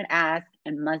parent asks,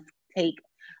 and must take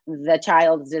the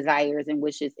child's desires and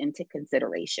wishes into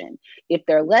consideration. If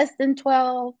they're less than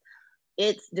 12,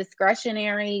 it's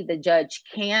discretionary. The judge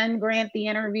can grant the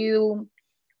interview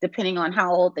depending on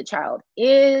how old the child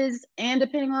is and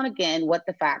depending on, again, what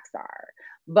the facts are.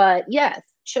 But yes,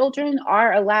 children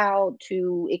are allowed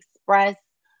to express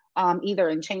either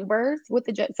in chambers with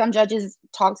the judge. Some judges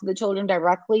talk to the children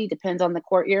directly, depends on the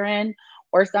court you're in,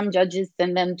 or some judges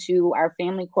send them to our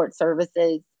family court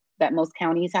services that most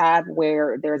counties have,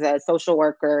 where there's a social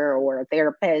worker or a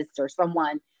therapist or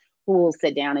someone who will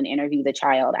sit down and interview the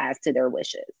child as to their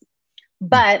wishes.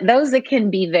 But those that can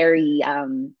be very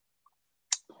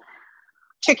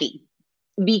tricky,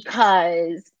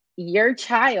 because your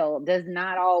child does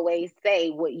not always say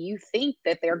what you think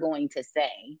that they're going to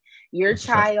say. Your That's a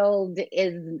fact. child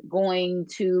is going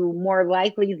to, more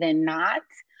likely than not,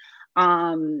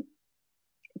 um,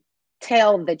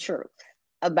 tell the truth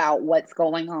about what's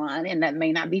going on, and that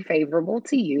may not be favorable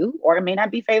to you, or it may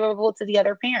not be favorable to the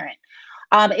other parent.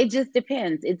 It just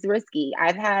depends. It's risky.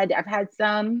 I've had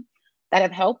some that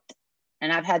have helped,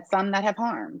 and I've had some that have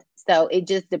harmed. So it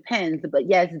just depends. But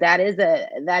yes, that is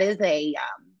a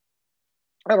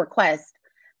request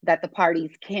that the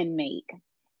parties can make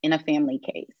in a family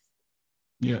case.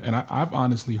 Yeah, and I've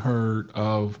honestly heard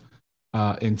of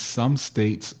in some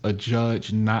states a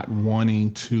judge not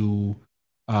wanting to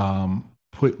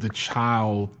put the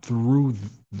child through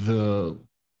the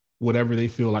whatever they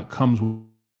feel like comes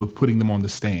with putting them on the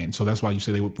stand. So that's why you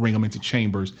say they would bring them into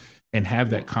chambers and have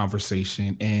that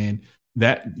conversation. And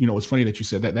that, it's funny that you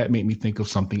said that. That made me think of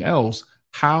something else.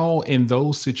 How in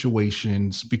those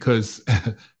situations, because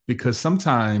because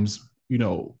sometimes,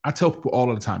 I tell people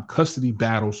all of the time, custody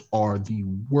battles are the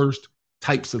worst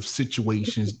types of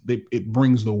situations. It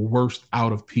brings the worst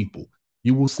out of people.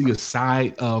 You will see a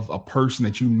side of a person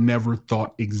that you never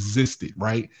thought existed,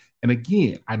 right? And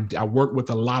again, I work with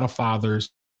a lot of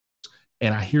fathers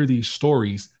and I hear these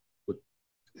stories.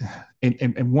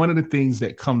 And one of the things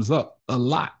that comes up a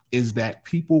lot is that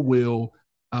people will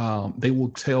they will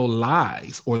tell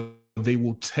lies, or they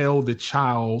will tell the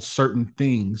child certain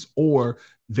things, or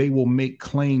they will make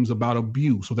claims about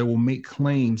abuse, or they will make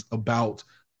claims about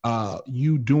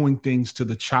you doing things to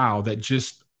the child that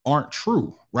just aren't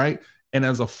true, right? And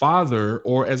as a father,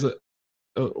 or as a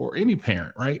or any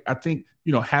parent, right? I think,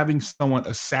 having someone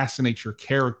assassinate your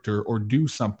character or do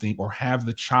something, or have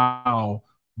the child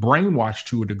brainwashed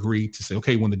to a degree to say,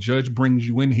 okay, when the judge brings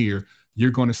you in here,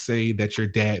 you're going to say that your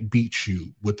dad beat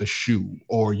you with a shoe,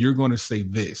 or you're going to say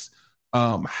this.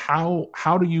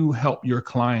 How do you help your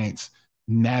clients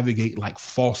navigate like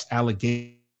false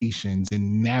allegations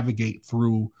and navigate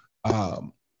through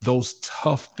those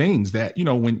tough things that,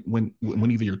 when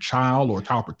either your child or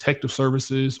child protective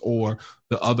services or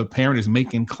the other parent is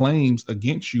making claims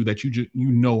against you that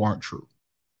aren't true?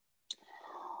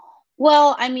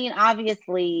 Well, I mean,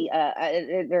 obviously,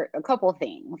 there are a couple of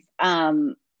things.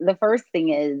 The first thing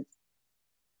is,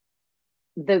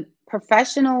 the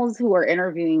professionals who are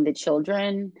interviewing the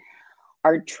children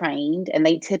are trained, and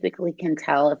they typically can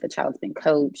tell if a child's been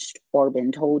coached or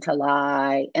been told to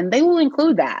lie, and they will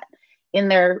include that in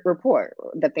their report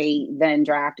that they then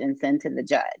draft and send to the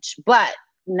judge. But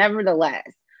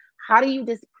nevertheless, how do you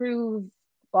disprove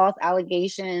false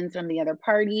allegations from the other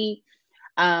party?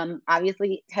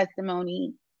 Obviously,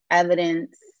 testimony,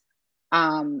 evidence.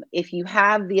 If you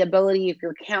have the ability, if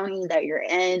your county that you're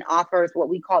in offers what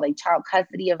we call a child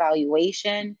custody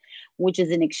evaluation, which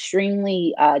is an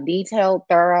extremely detailed,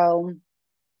 thorough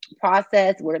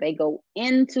process where they go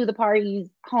into the parties'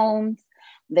 homes,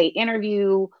 they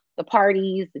interview the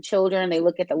parties, the children, they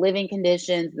look at the living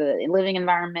conditions, the living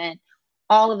environment,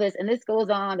 all of this, and this goes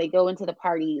on. They go into the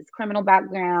parties, criminal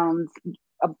backgrounds,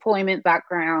 employment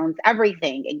backgrounds,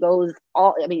 everything. It goes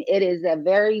all, I mean, it is a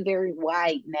very, very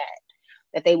wide net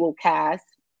that they will cast.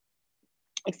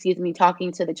 Excuse me,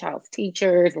 talking to the child's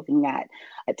teachers, looking at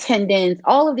attendance,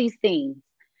 all of these things.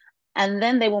 And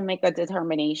then they will make a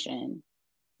determination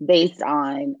based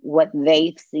on what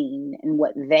they've seen and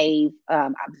what they've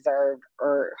observed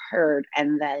or heard,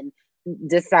 and then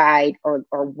decide or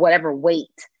whatever weight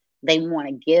they want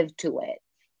to give to it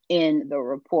in the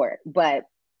report. But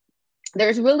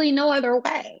there's really no other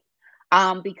way,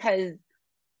 because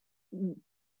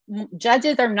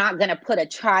judges are not going to put a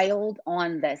child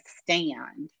on the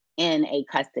stand in a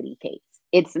custody case.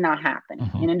 It's not happening.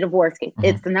 In a divorce case,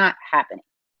 it's not happening.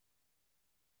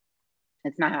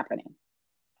 It's not happening.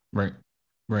 Right.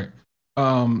 Right.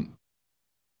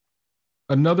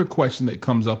 Another question that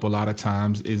comes up a lot of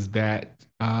times is that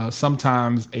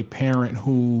sometimes a parent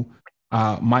who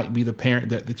might be the parent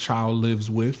that the child lives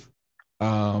with,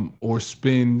 or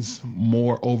spends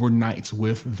more overnights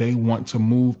with, they want to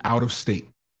move out of state.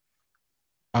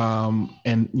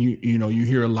 And you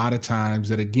hear a lot of times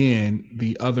that, again,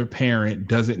 the other parent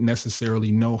doesn't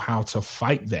necessarily know how to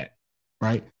fight that,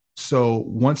 right? So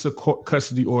once a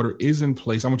custody order is in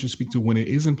place, I want you to speak to when it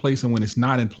is in place and when it's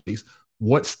not in place.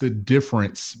 What's the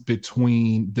difference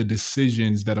between the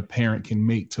decisions that a parent can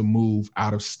make to move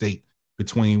out of state,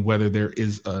 between whether there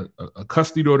is a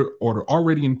custody order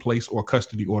already in place or a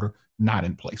custody order not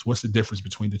in place? What's the difference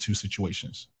between the two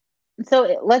situations?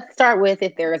 So let's start with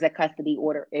if there is a custody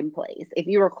order in place. If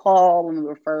you recall, when we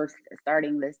were first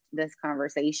starting this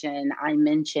conversation, I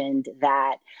mentioned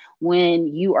that when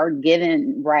you are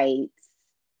given rights,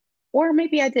 or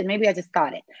maybe I did, maybe I just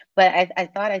thought it, but I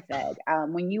thought I said,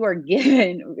 when you are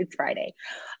given, it's Friday,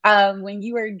 when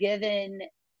you are given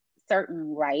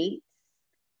certain rights,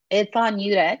 it's on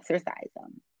you to exercise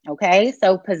them. Okay,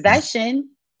 so possession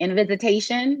and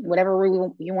visitation, whatever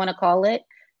you want to call it,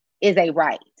 is a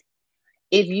right.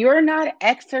 If you're not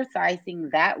exercising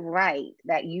that right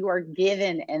that you are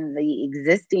given in the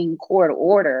existing court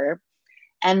order,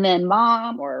 and then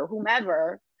mom or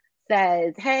whomever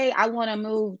says, hey, I want to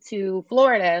move to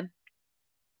Florida,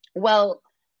 well,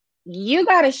 you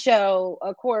got to show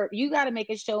a court, you got to make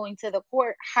a showing to the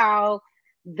court how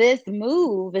this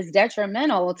move is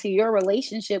detrimental to your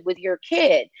relationship with your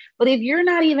kid. But if you're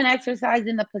not even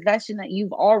exercising the possession that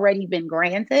you've already been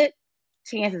granted,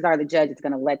 chances are the judge is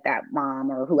going to let that mom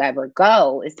or whoever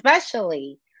go,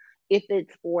 especially if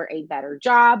it's for a better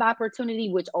job opportunity,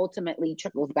 which ultimately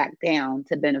trickles back down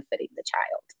to benefiting the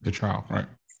child. The child, right?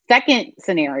 Second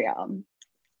scenario,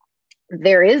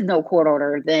 there is no court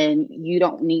order, then you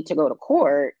don't need to go to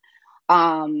court,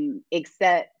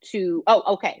 except to,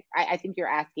 okay. I think you're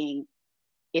asking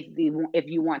if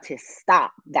you want to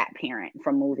stop that parent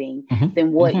from moving,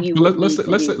 then what you would let's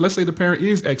say the parent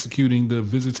is executing the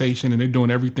visitation and they're doing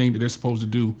everything that they're supposed to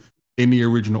do in the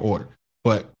original order,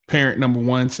 but parent number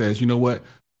one says, you know what,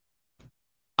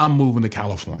 I'm moving to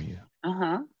California.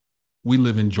 We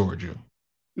live in Georgia.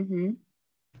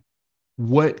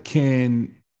 What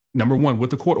can, number one, with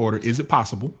the court order, is it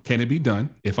possible? Can it be done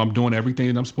if I'm doing everything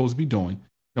that I'm supposed to be doing?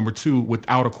 Number two,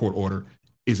 without a court order,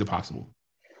 is it possible?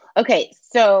 Okay,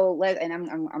 so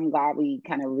I'm glad we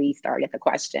kind of restarted the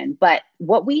question. But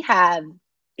what we have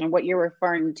and what you're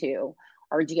referring to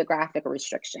are geographic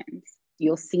restrictions.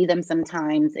 You'll see them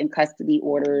sometimes in custody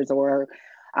orders or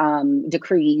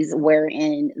decrees,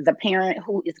 wherein the parent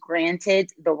who is granted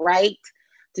the right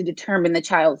to determine the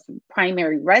child's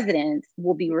primary residence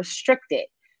will be restricted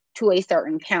to a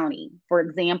certain county. For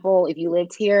example, if you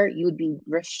lived here, you would be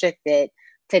restricted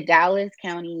to Dallas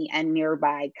County and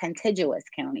nearby contiguous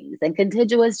counties. And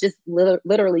contiguous just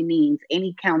literally means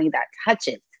any county that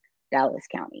touches Dallas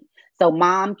County. So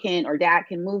mom can or dad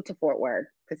can move to Fort Worth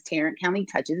because Tarrant County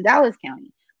touches Dallas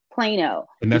County. Plano.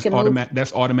 And that's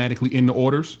that's automatically in the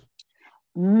orders?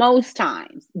 Most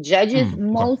times, judges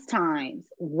most times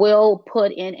will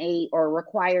put in or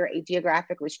require a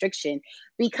geographic restriction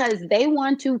because they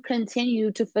want to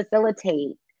continue to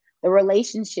facilitate the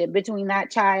relationship between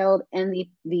that child and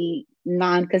the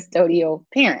non-custodial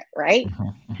parent, right?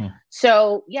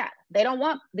 So yeah, they don't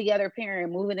want the other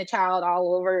parent moving the child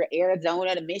all over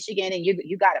Arizona to Michigan, and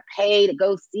you got to pay to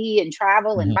go see and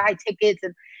travel and buy tickets,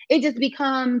 and it just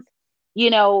becomes,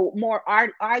 more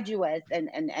arduous and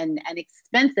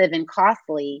expensive and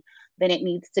costly than it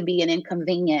needs to be, and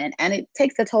inconvenient, and it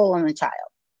takes a toll on the child.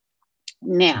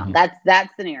 Now, that's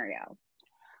that scenario.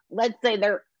 Let's say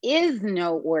there is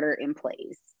no order in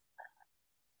place.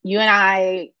 You and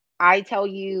I tell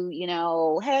you,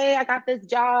 hey, I got this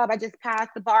job. I just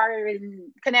passed the bar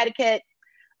in Connecticut.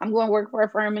 I'm going to work for a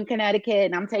firm in Connecticut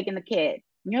and I'm taking the kid.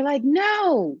 And you're like,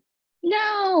 no,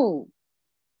 no.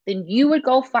 Then you would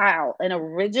go file an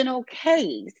original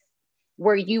case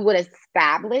where you would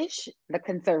establish the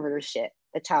conservatorship,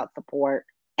 the child support,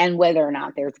 and whether or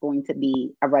not there's going to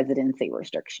be a residency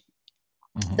restriction.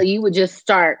 Mm-hmm. So you would just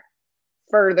start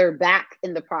further back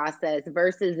in the process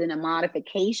versus in a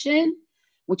modification,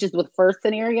 which is what the first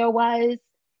scenario was.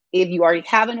 If you already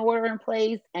have an order in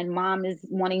place and mom is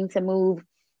wanting to move,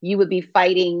 you would be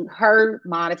fighting her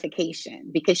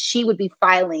modification because she would be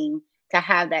filing to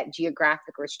have that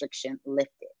geographic restriction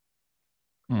lifted.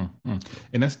 Mm-hmm.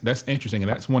 And that's interesting. And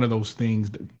that's one of those things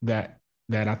that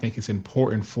I think it's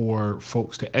important for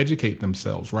folks to educate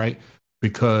themselves, right?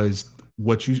 Because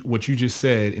what you just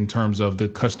said in terms of the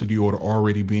custody order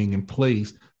already being in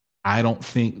place, I don't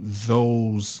think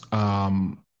those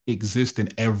exist in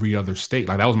every other state.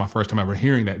 Like that was my first time ever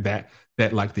hearing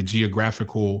that like the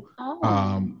geographical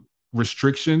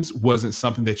restrictions wasn't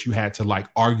something that you had to like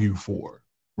argue for,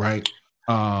 right?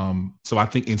 So I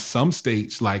think in some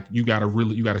states, like you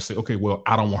gotta say, okay, well,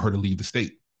 I don't want her to leave the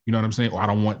state. You know what I'm saying? Or I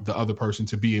don't want the other person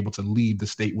to be able to leave the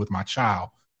state with my child.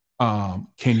 Can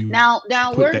you now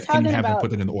we're can you talking have them about,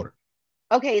 put it in the order?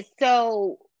 okay,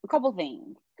 so a couple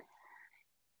things.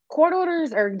 Court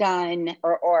orders are done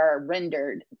or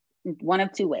rendered one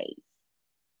of two ways: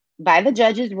 by the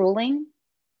judge's ruling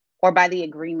or by the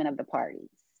agreement of the parties.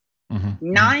 Mm-hmm.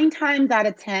 9 times out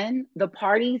of 10, the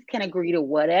parties can agree to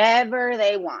whatever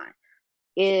they want.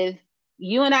 If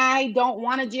you and I don't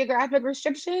want a geographic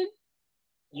restriction,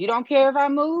 you don't care if I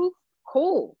move,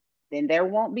 cool. Then there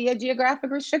won't be a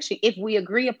geographic restriction if we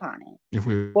agree upon it. If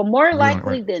we Well, more agree on it,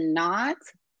 likely right? than not,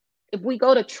 if we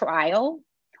go to trial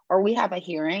or we have a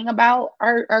hearing about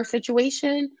our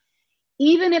situation,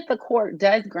 even if the court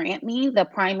does grant me the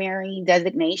primary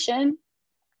designation,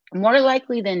 more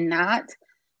likely than not,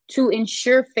 to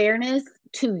ensure fairness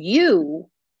to you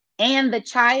and the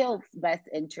child's best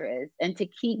interest and to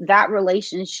keep that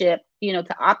relationship, to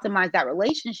optimize that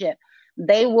relationship,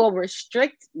 they will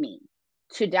restrict me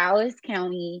to Dallas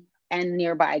County and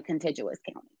nearby contiguous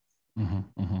counties.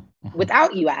 Mm-hmm, mm-hmm, mm-hmm.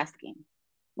 Without you asking.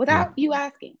 Yeah.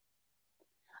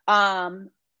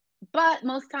 But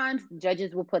most times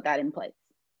judges will put that in place.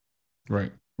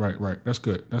 Right. That's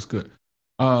good. That's good.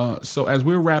 So as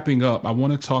we're wrapping up, I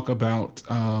want to talk about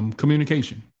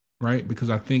communication, right? Because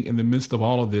I think in the midst of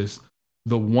all of this,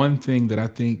 the one thing that I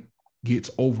think gets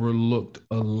overlooked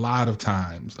a lot of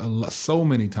times, so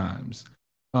many times,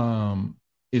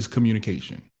 is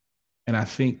communication. And I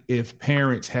think if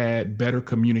parents had better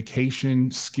communication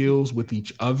skills with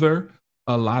each other,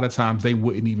 a lot of times they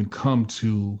wouldn't even come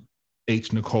to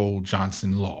Nicole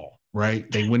Johnson law, right?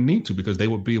 They wouldn't need to because they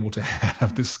would be able to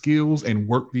have the skills and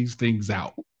work these things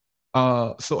out.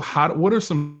 So what are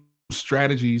some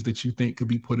strategies that you think could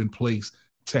be put in place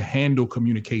to handle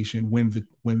communication when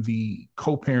the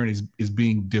co-parent is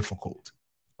being difficult?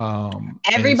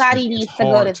 Everybody It's needs to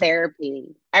go to hard to.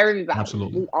 therapy. Everybody.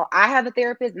 Absolutely. I have a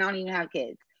therapist and I don't even have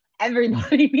kids.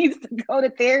 Everybody needs to go to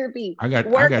therapy. I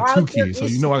Work got two out your kids, so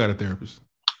you issues. know I got a therapist.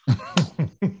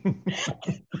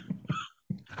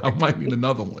 I might need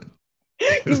another one.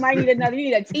 You might need another.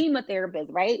 You need a team of therapists,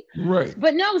 right? Right.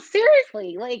 But no,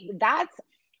 seriously, like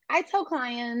I tell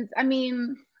clients, I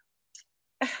mean,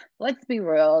 let's be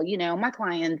real, my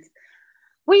clients,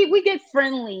 we get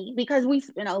friendly because we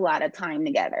spend a lot of time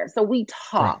together. So we Right.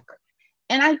 talk.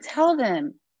 And I tell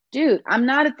them, dude, I'm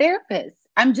not a therapist.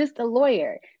 I'm just a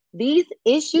lawyer. These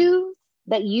issues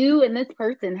that you and this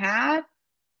person have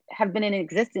been in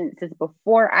existence since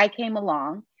before I came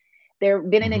along. They've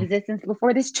been in Mm-hmm. existence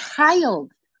before this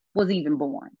child was even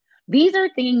born. These are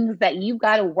things that you've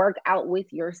got to work out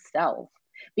with yourself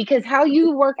because how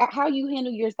you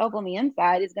handle yourself on the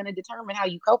inside is going to determine how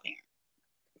you co-parent.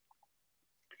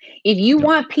 If you Yep.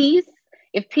 want peace,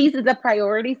 if peace is a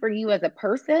priority for you as a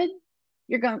person,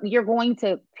 you're going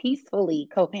to peacefully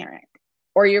co-parent,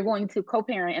 or you're going to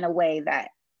co-parent in a way that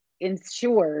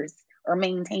ensures or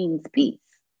maintains peace.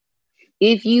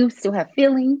 If you still have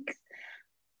feelings,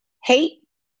 hate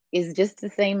is just the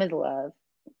same as love.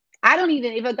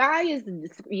 If a guy is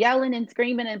yelling and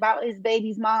screaming about his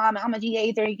baby's mom, how much he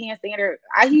hates her, he can't stand her,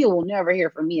 he will never hear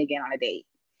from me again on a date.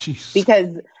 Jeez.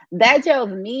 Because that tells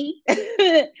me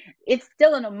it's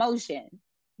still an emotion.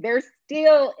 There's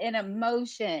still an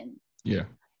emotion. Yeah.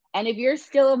 And if you're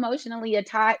still emotionally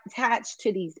attached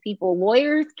to these people,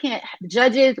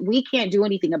 judges, we can't do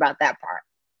anything about that part.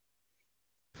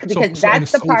 Because And that's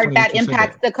it's the so part funny that that you said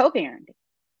impacts that. the co-parenting.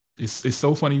 It's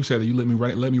so funny you said that. You let me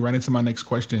right into my next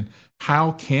question.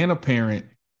 How can a parent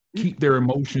keep their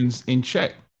emotions in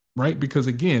check? Right? Because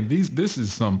again, this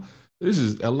is some this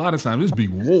is a lot of times this be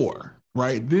war,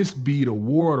 right? This be the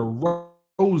war of the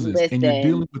roses, and you're dealing Listen, with the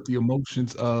emotions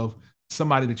of somebody that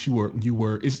you were.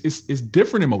 It's different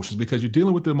emotions because you're dealing with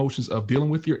the emotions of dealing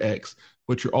with your ex,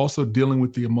 but you're also dealing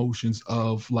with the emotions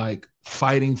of like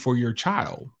fighting for your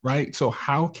child, right? So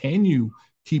how can you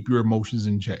keep your emotions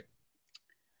in check?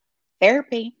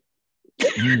 therapy.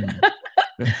 Mm.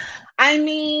 I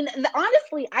mean,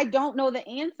 honestly, I don't know the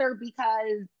answer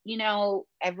because,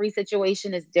 every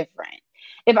situation is different.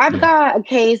 If I've Yeah. got a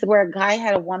case where a guy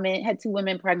had two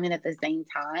women pregnant at the same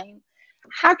time,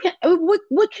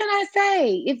 what can I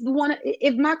say?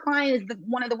 If my client is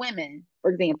one of the women,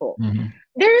 for example, Hmm.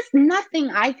 there's nothing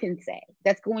I can say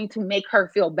that's going to make her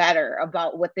feel better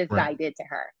about what this Right. guy did to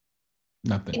her.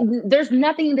 Nothing. There's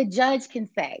nothing the judge can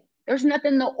say. There's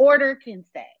nothing the order can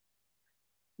say.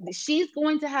 She's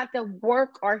going to have to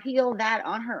work or heal that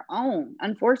on her own,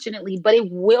 unfortunately, but it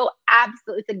will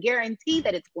absolutely, it's a guarantee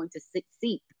that it's going to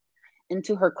seep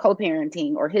into her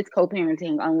co-parenting or his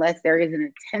co-parenting unless there is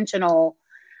an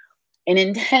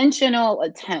intentional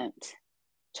attempt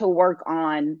to work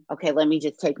on, okay, let me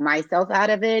just take myself out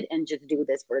of it and just do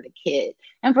this for the kid.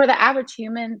 And for the average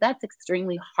human, that's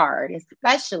extremely hard,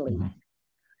 especially Hmm.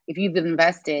 if you've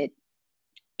invested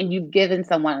and you've given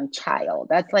someone a child.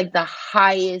 That's like the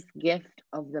highest gift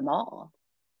of them all.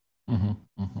 Hmm.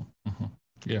 Hmm. Hmm.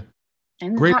 Yeah.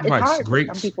 And Great it's advice. hard for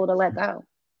some Great. people to let go.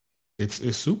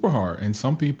 It's super hard, and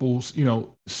some people,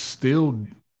 still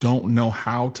don't know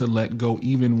how to let go,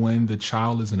 even when the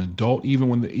child is an adult, even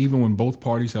when both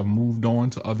parties have moved on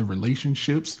to other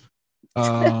relationships.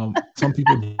 Some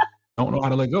people don't know how to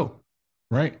let go,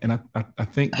 right? And I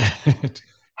think that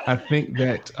I think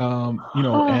that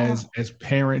Oh, as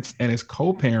parents and as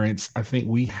co-parents, I think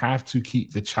we have to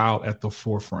keep the child at the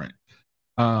forefront.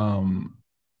 Um,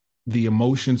 the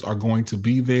emotions are going to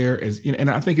be there and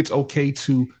I think it's okay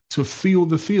to feel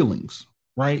the feelings,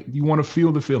 right? You want to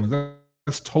feel the feelings.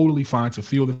 That's totally fine to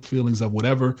feel the feelings of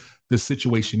whatever the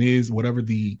situation is, whatever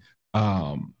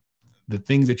um the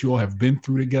things that you all have been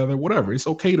through together, whatever. It's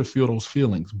okay to feel those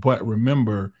feelings, but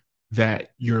remember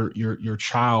that your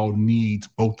child needs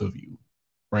both of you,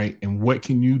 right? And what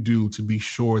can you do to be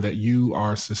sure that you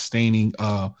are sustaining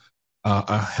a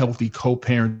healthy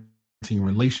co-parenting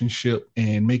relationship and making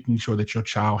sure that your child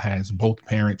has both parents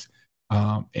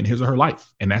in his or her life,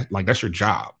 and that's your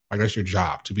job. Like that's your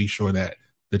job to be sure that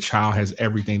the child has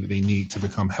everything that they need to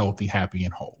become healthy, happy,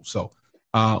 and whole. So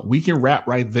we can wrap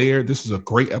right there. This is a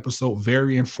great episode,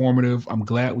 very informative. I'm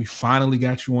glad we finally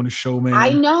got you on the show, I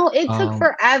man. know it took Um,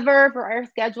 forever for our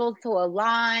schedules to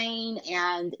align.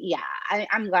 And yeah,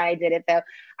 I'm glad I did it though.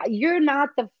 You're not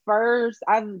the first.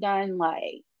 I've done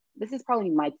like, this is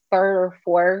probably my third or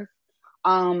fourth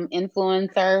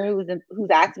influencer who's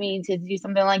asked me to do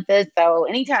something like this. So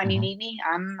anytime you mhm, need me,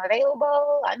 I'm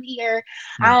available. I'm here.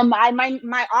 yeah.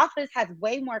 My office has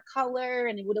way more color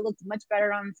and it would have looked much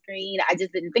better on the screen. I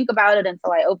just didn't think about it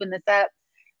until I opened this up.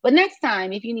 But next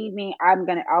time, if you need me,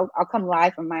 I'll come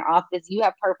live from my office. You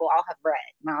have purple, I'll have red.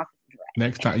 My office is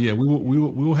Next time, yeah, we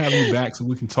will have you back so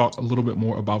we can talk a little bit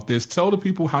more about this. Tell the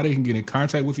people how they can get in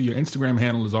contact with you. Your Instagram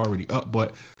handle is already up,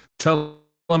 but tell them if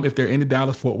they're in the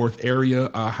Dallas Fort Worth area,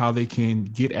 how they can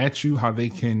get at you, how they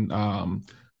can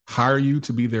hire you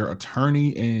to be their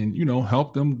attorney, and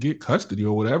help them get custody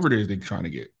or whatever it is they're trying to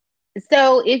get.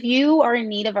 So if you are in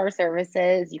need of our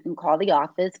services, you can call the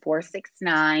office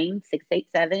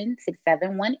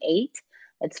 469-687-6718.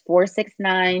 That's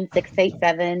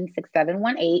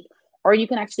 469-687-6718. Or you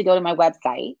can actually go to my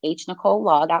website,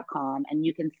 hnicolelaw.com, and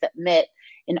you can submit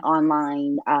an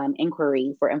online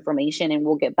inquiry for information, and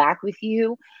we'll get back with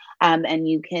you. And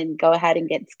you can go ahead and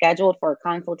get scheduled for a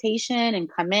consultation and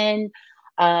come in,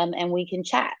 and we can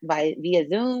chat via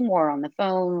Zoom or on the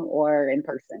phone or in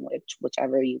person,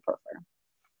 whichever you prefer.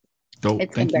 Dope.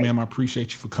 It's been Thank you, great. ma'am. I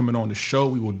appreciate you for coming on the show.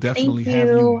 We will Thank definitely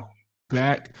have you. you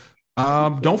back.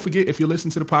 Thank Don't you. forget, if you're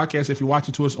listening to the podcast, if you're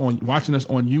watching us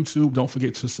on YouTube, don't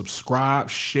forget to subscribe,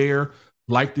 share,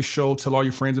 like the show, tell all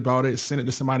your friends about it, send it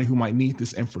to somebody who might need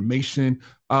this information.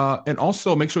 And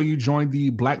also make sure you join the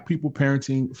Black People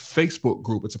Parenting Facebook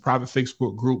group. It's a private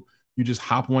Facebook group. You just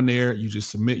hop on there, you just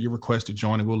submit your request to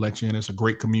join, and we'll let you in. It's a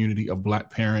great community of Black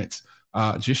parents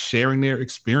just sharing their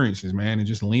experiences, man, and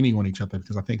just leaning on each other.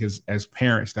 Because I think as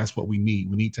parents, that's what we need.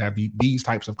 We need to have these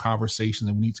types of conversations,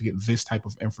 and we need to get this type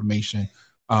of information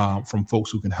from folks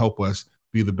who can help us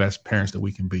be the best parents that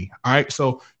we can be. All right.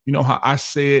 So, you know how I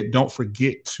said, don't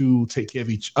forget to take care of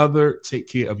each other, take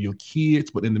care of your kids,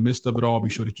 but in the midst of it all, be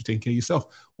sure that you take care of yourself.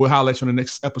 We'll holler at you on the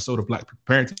next episode of Black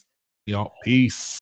Parenting. Y'all. Peace.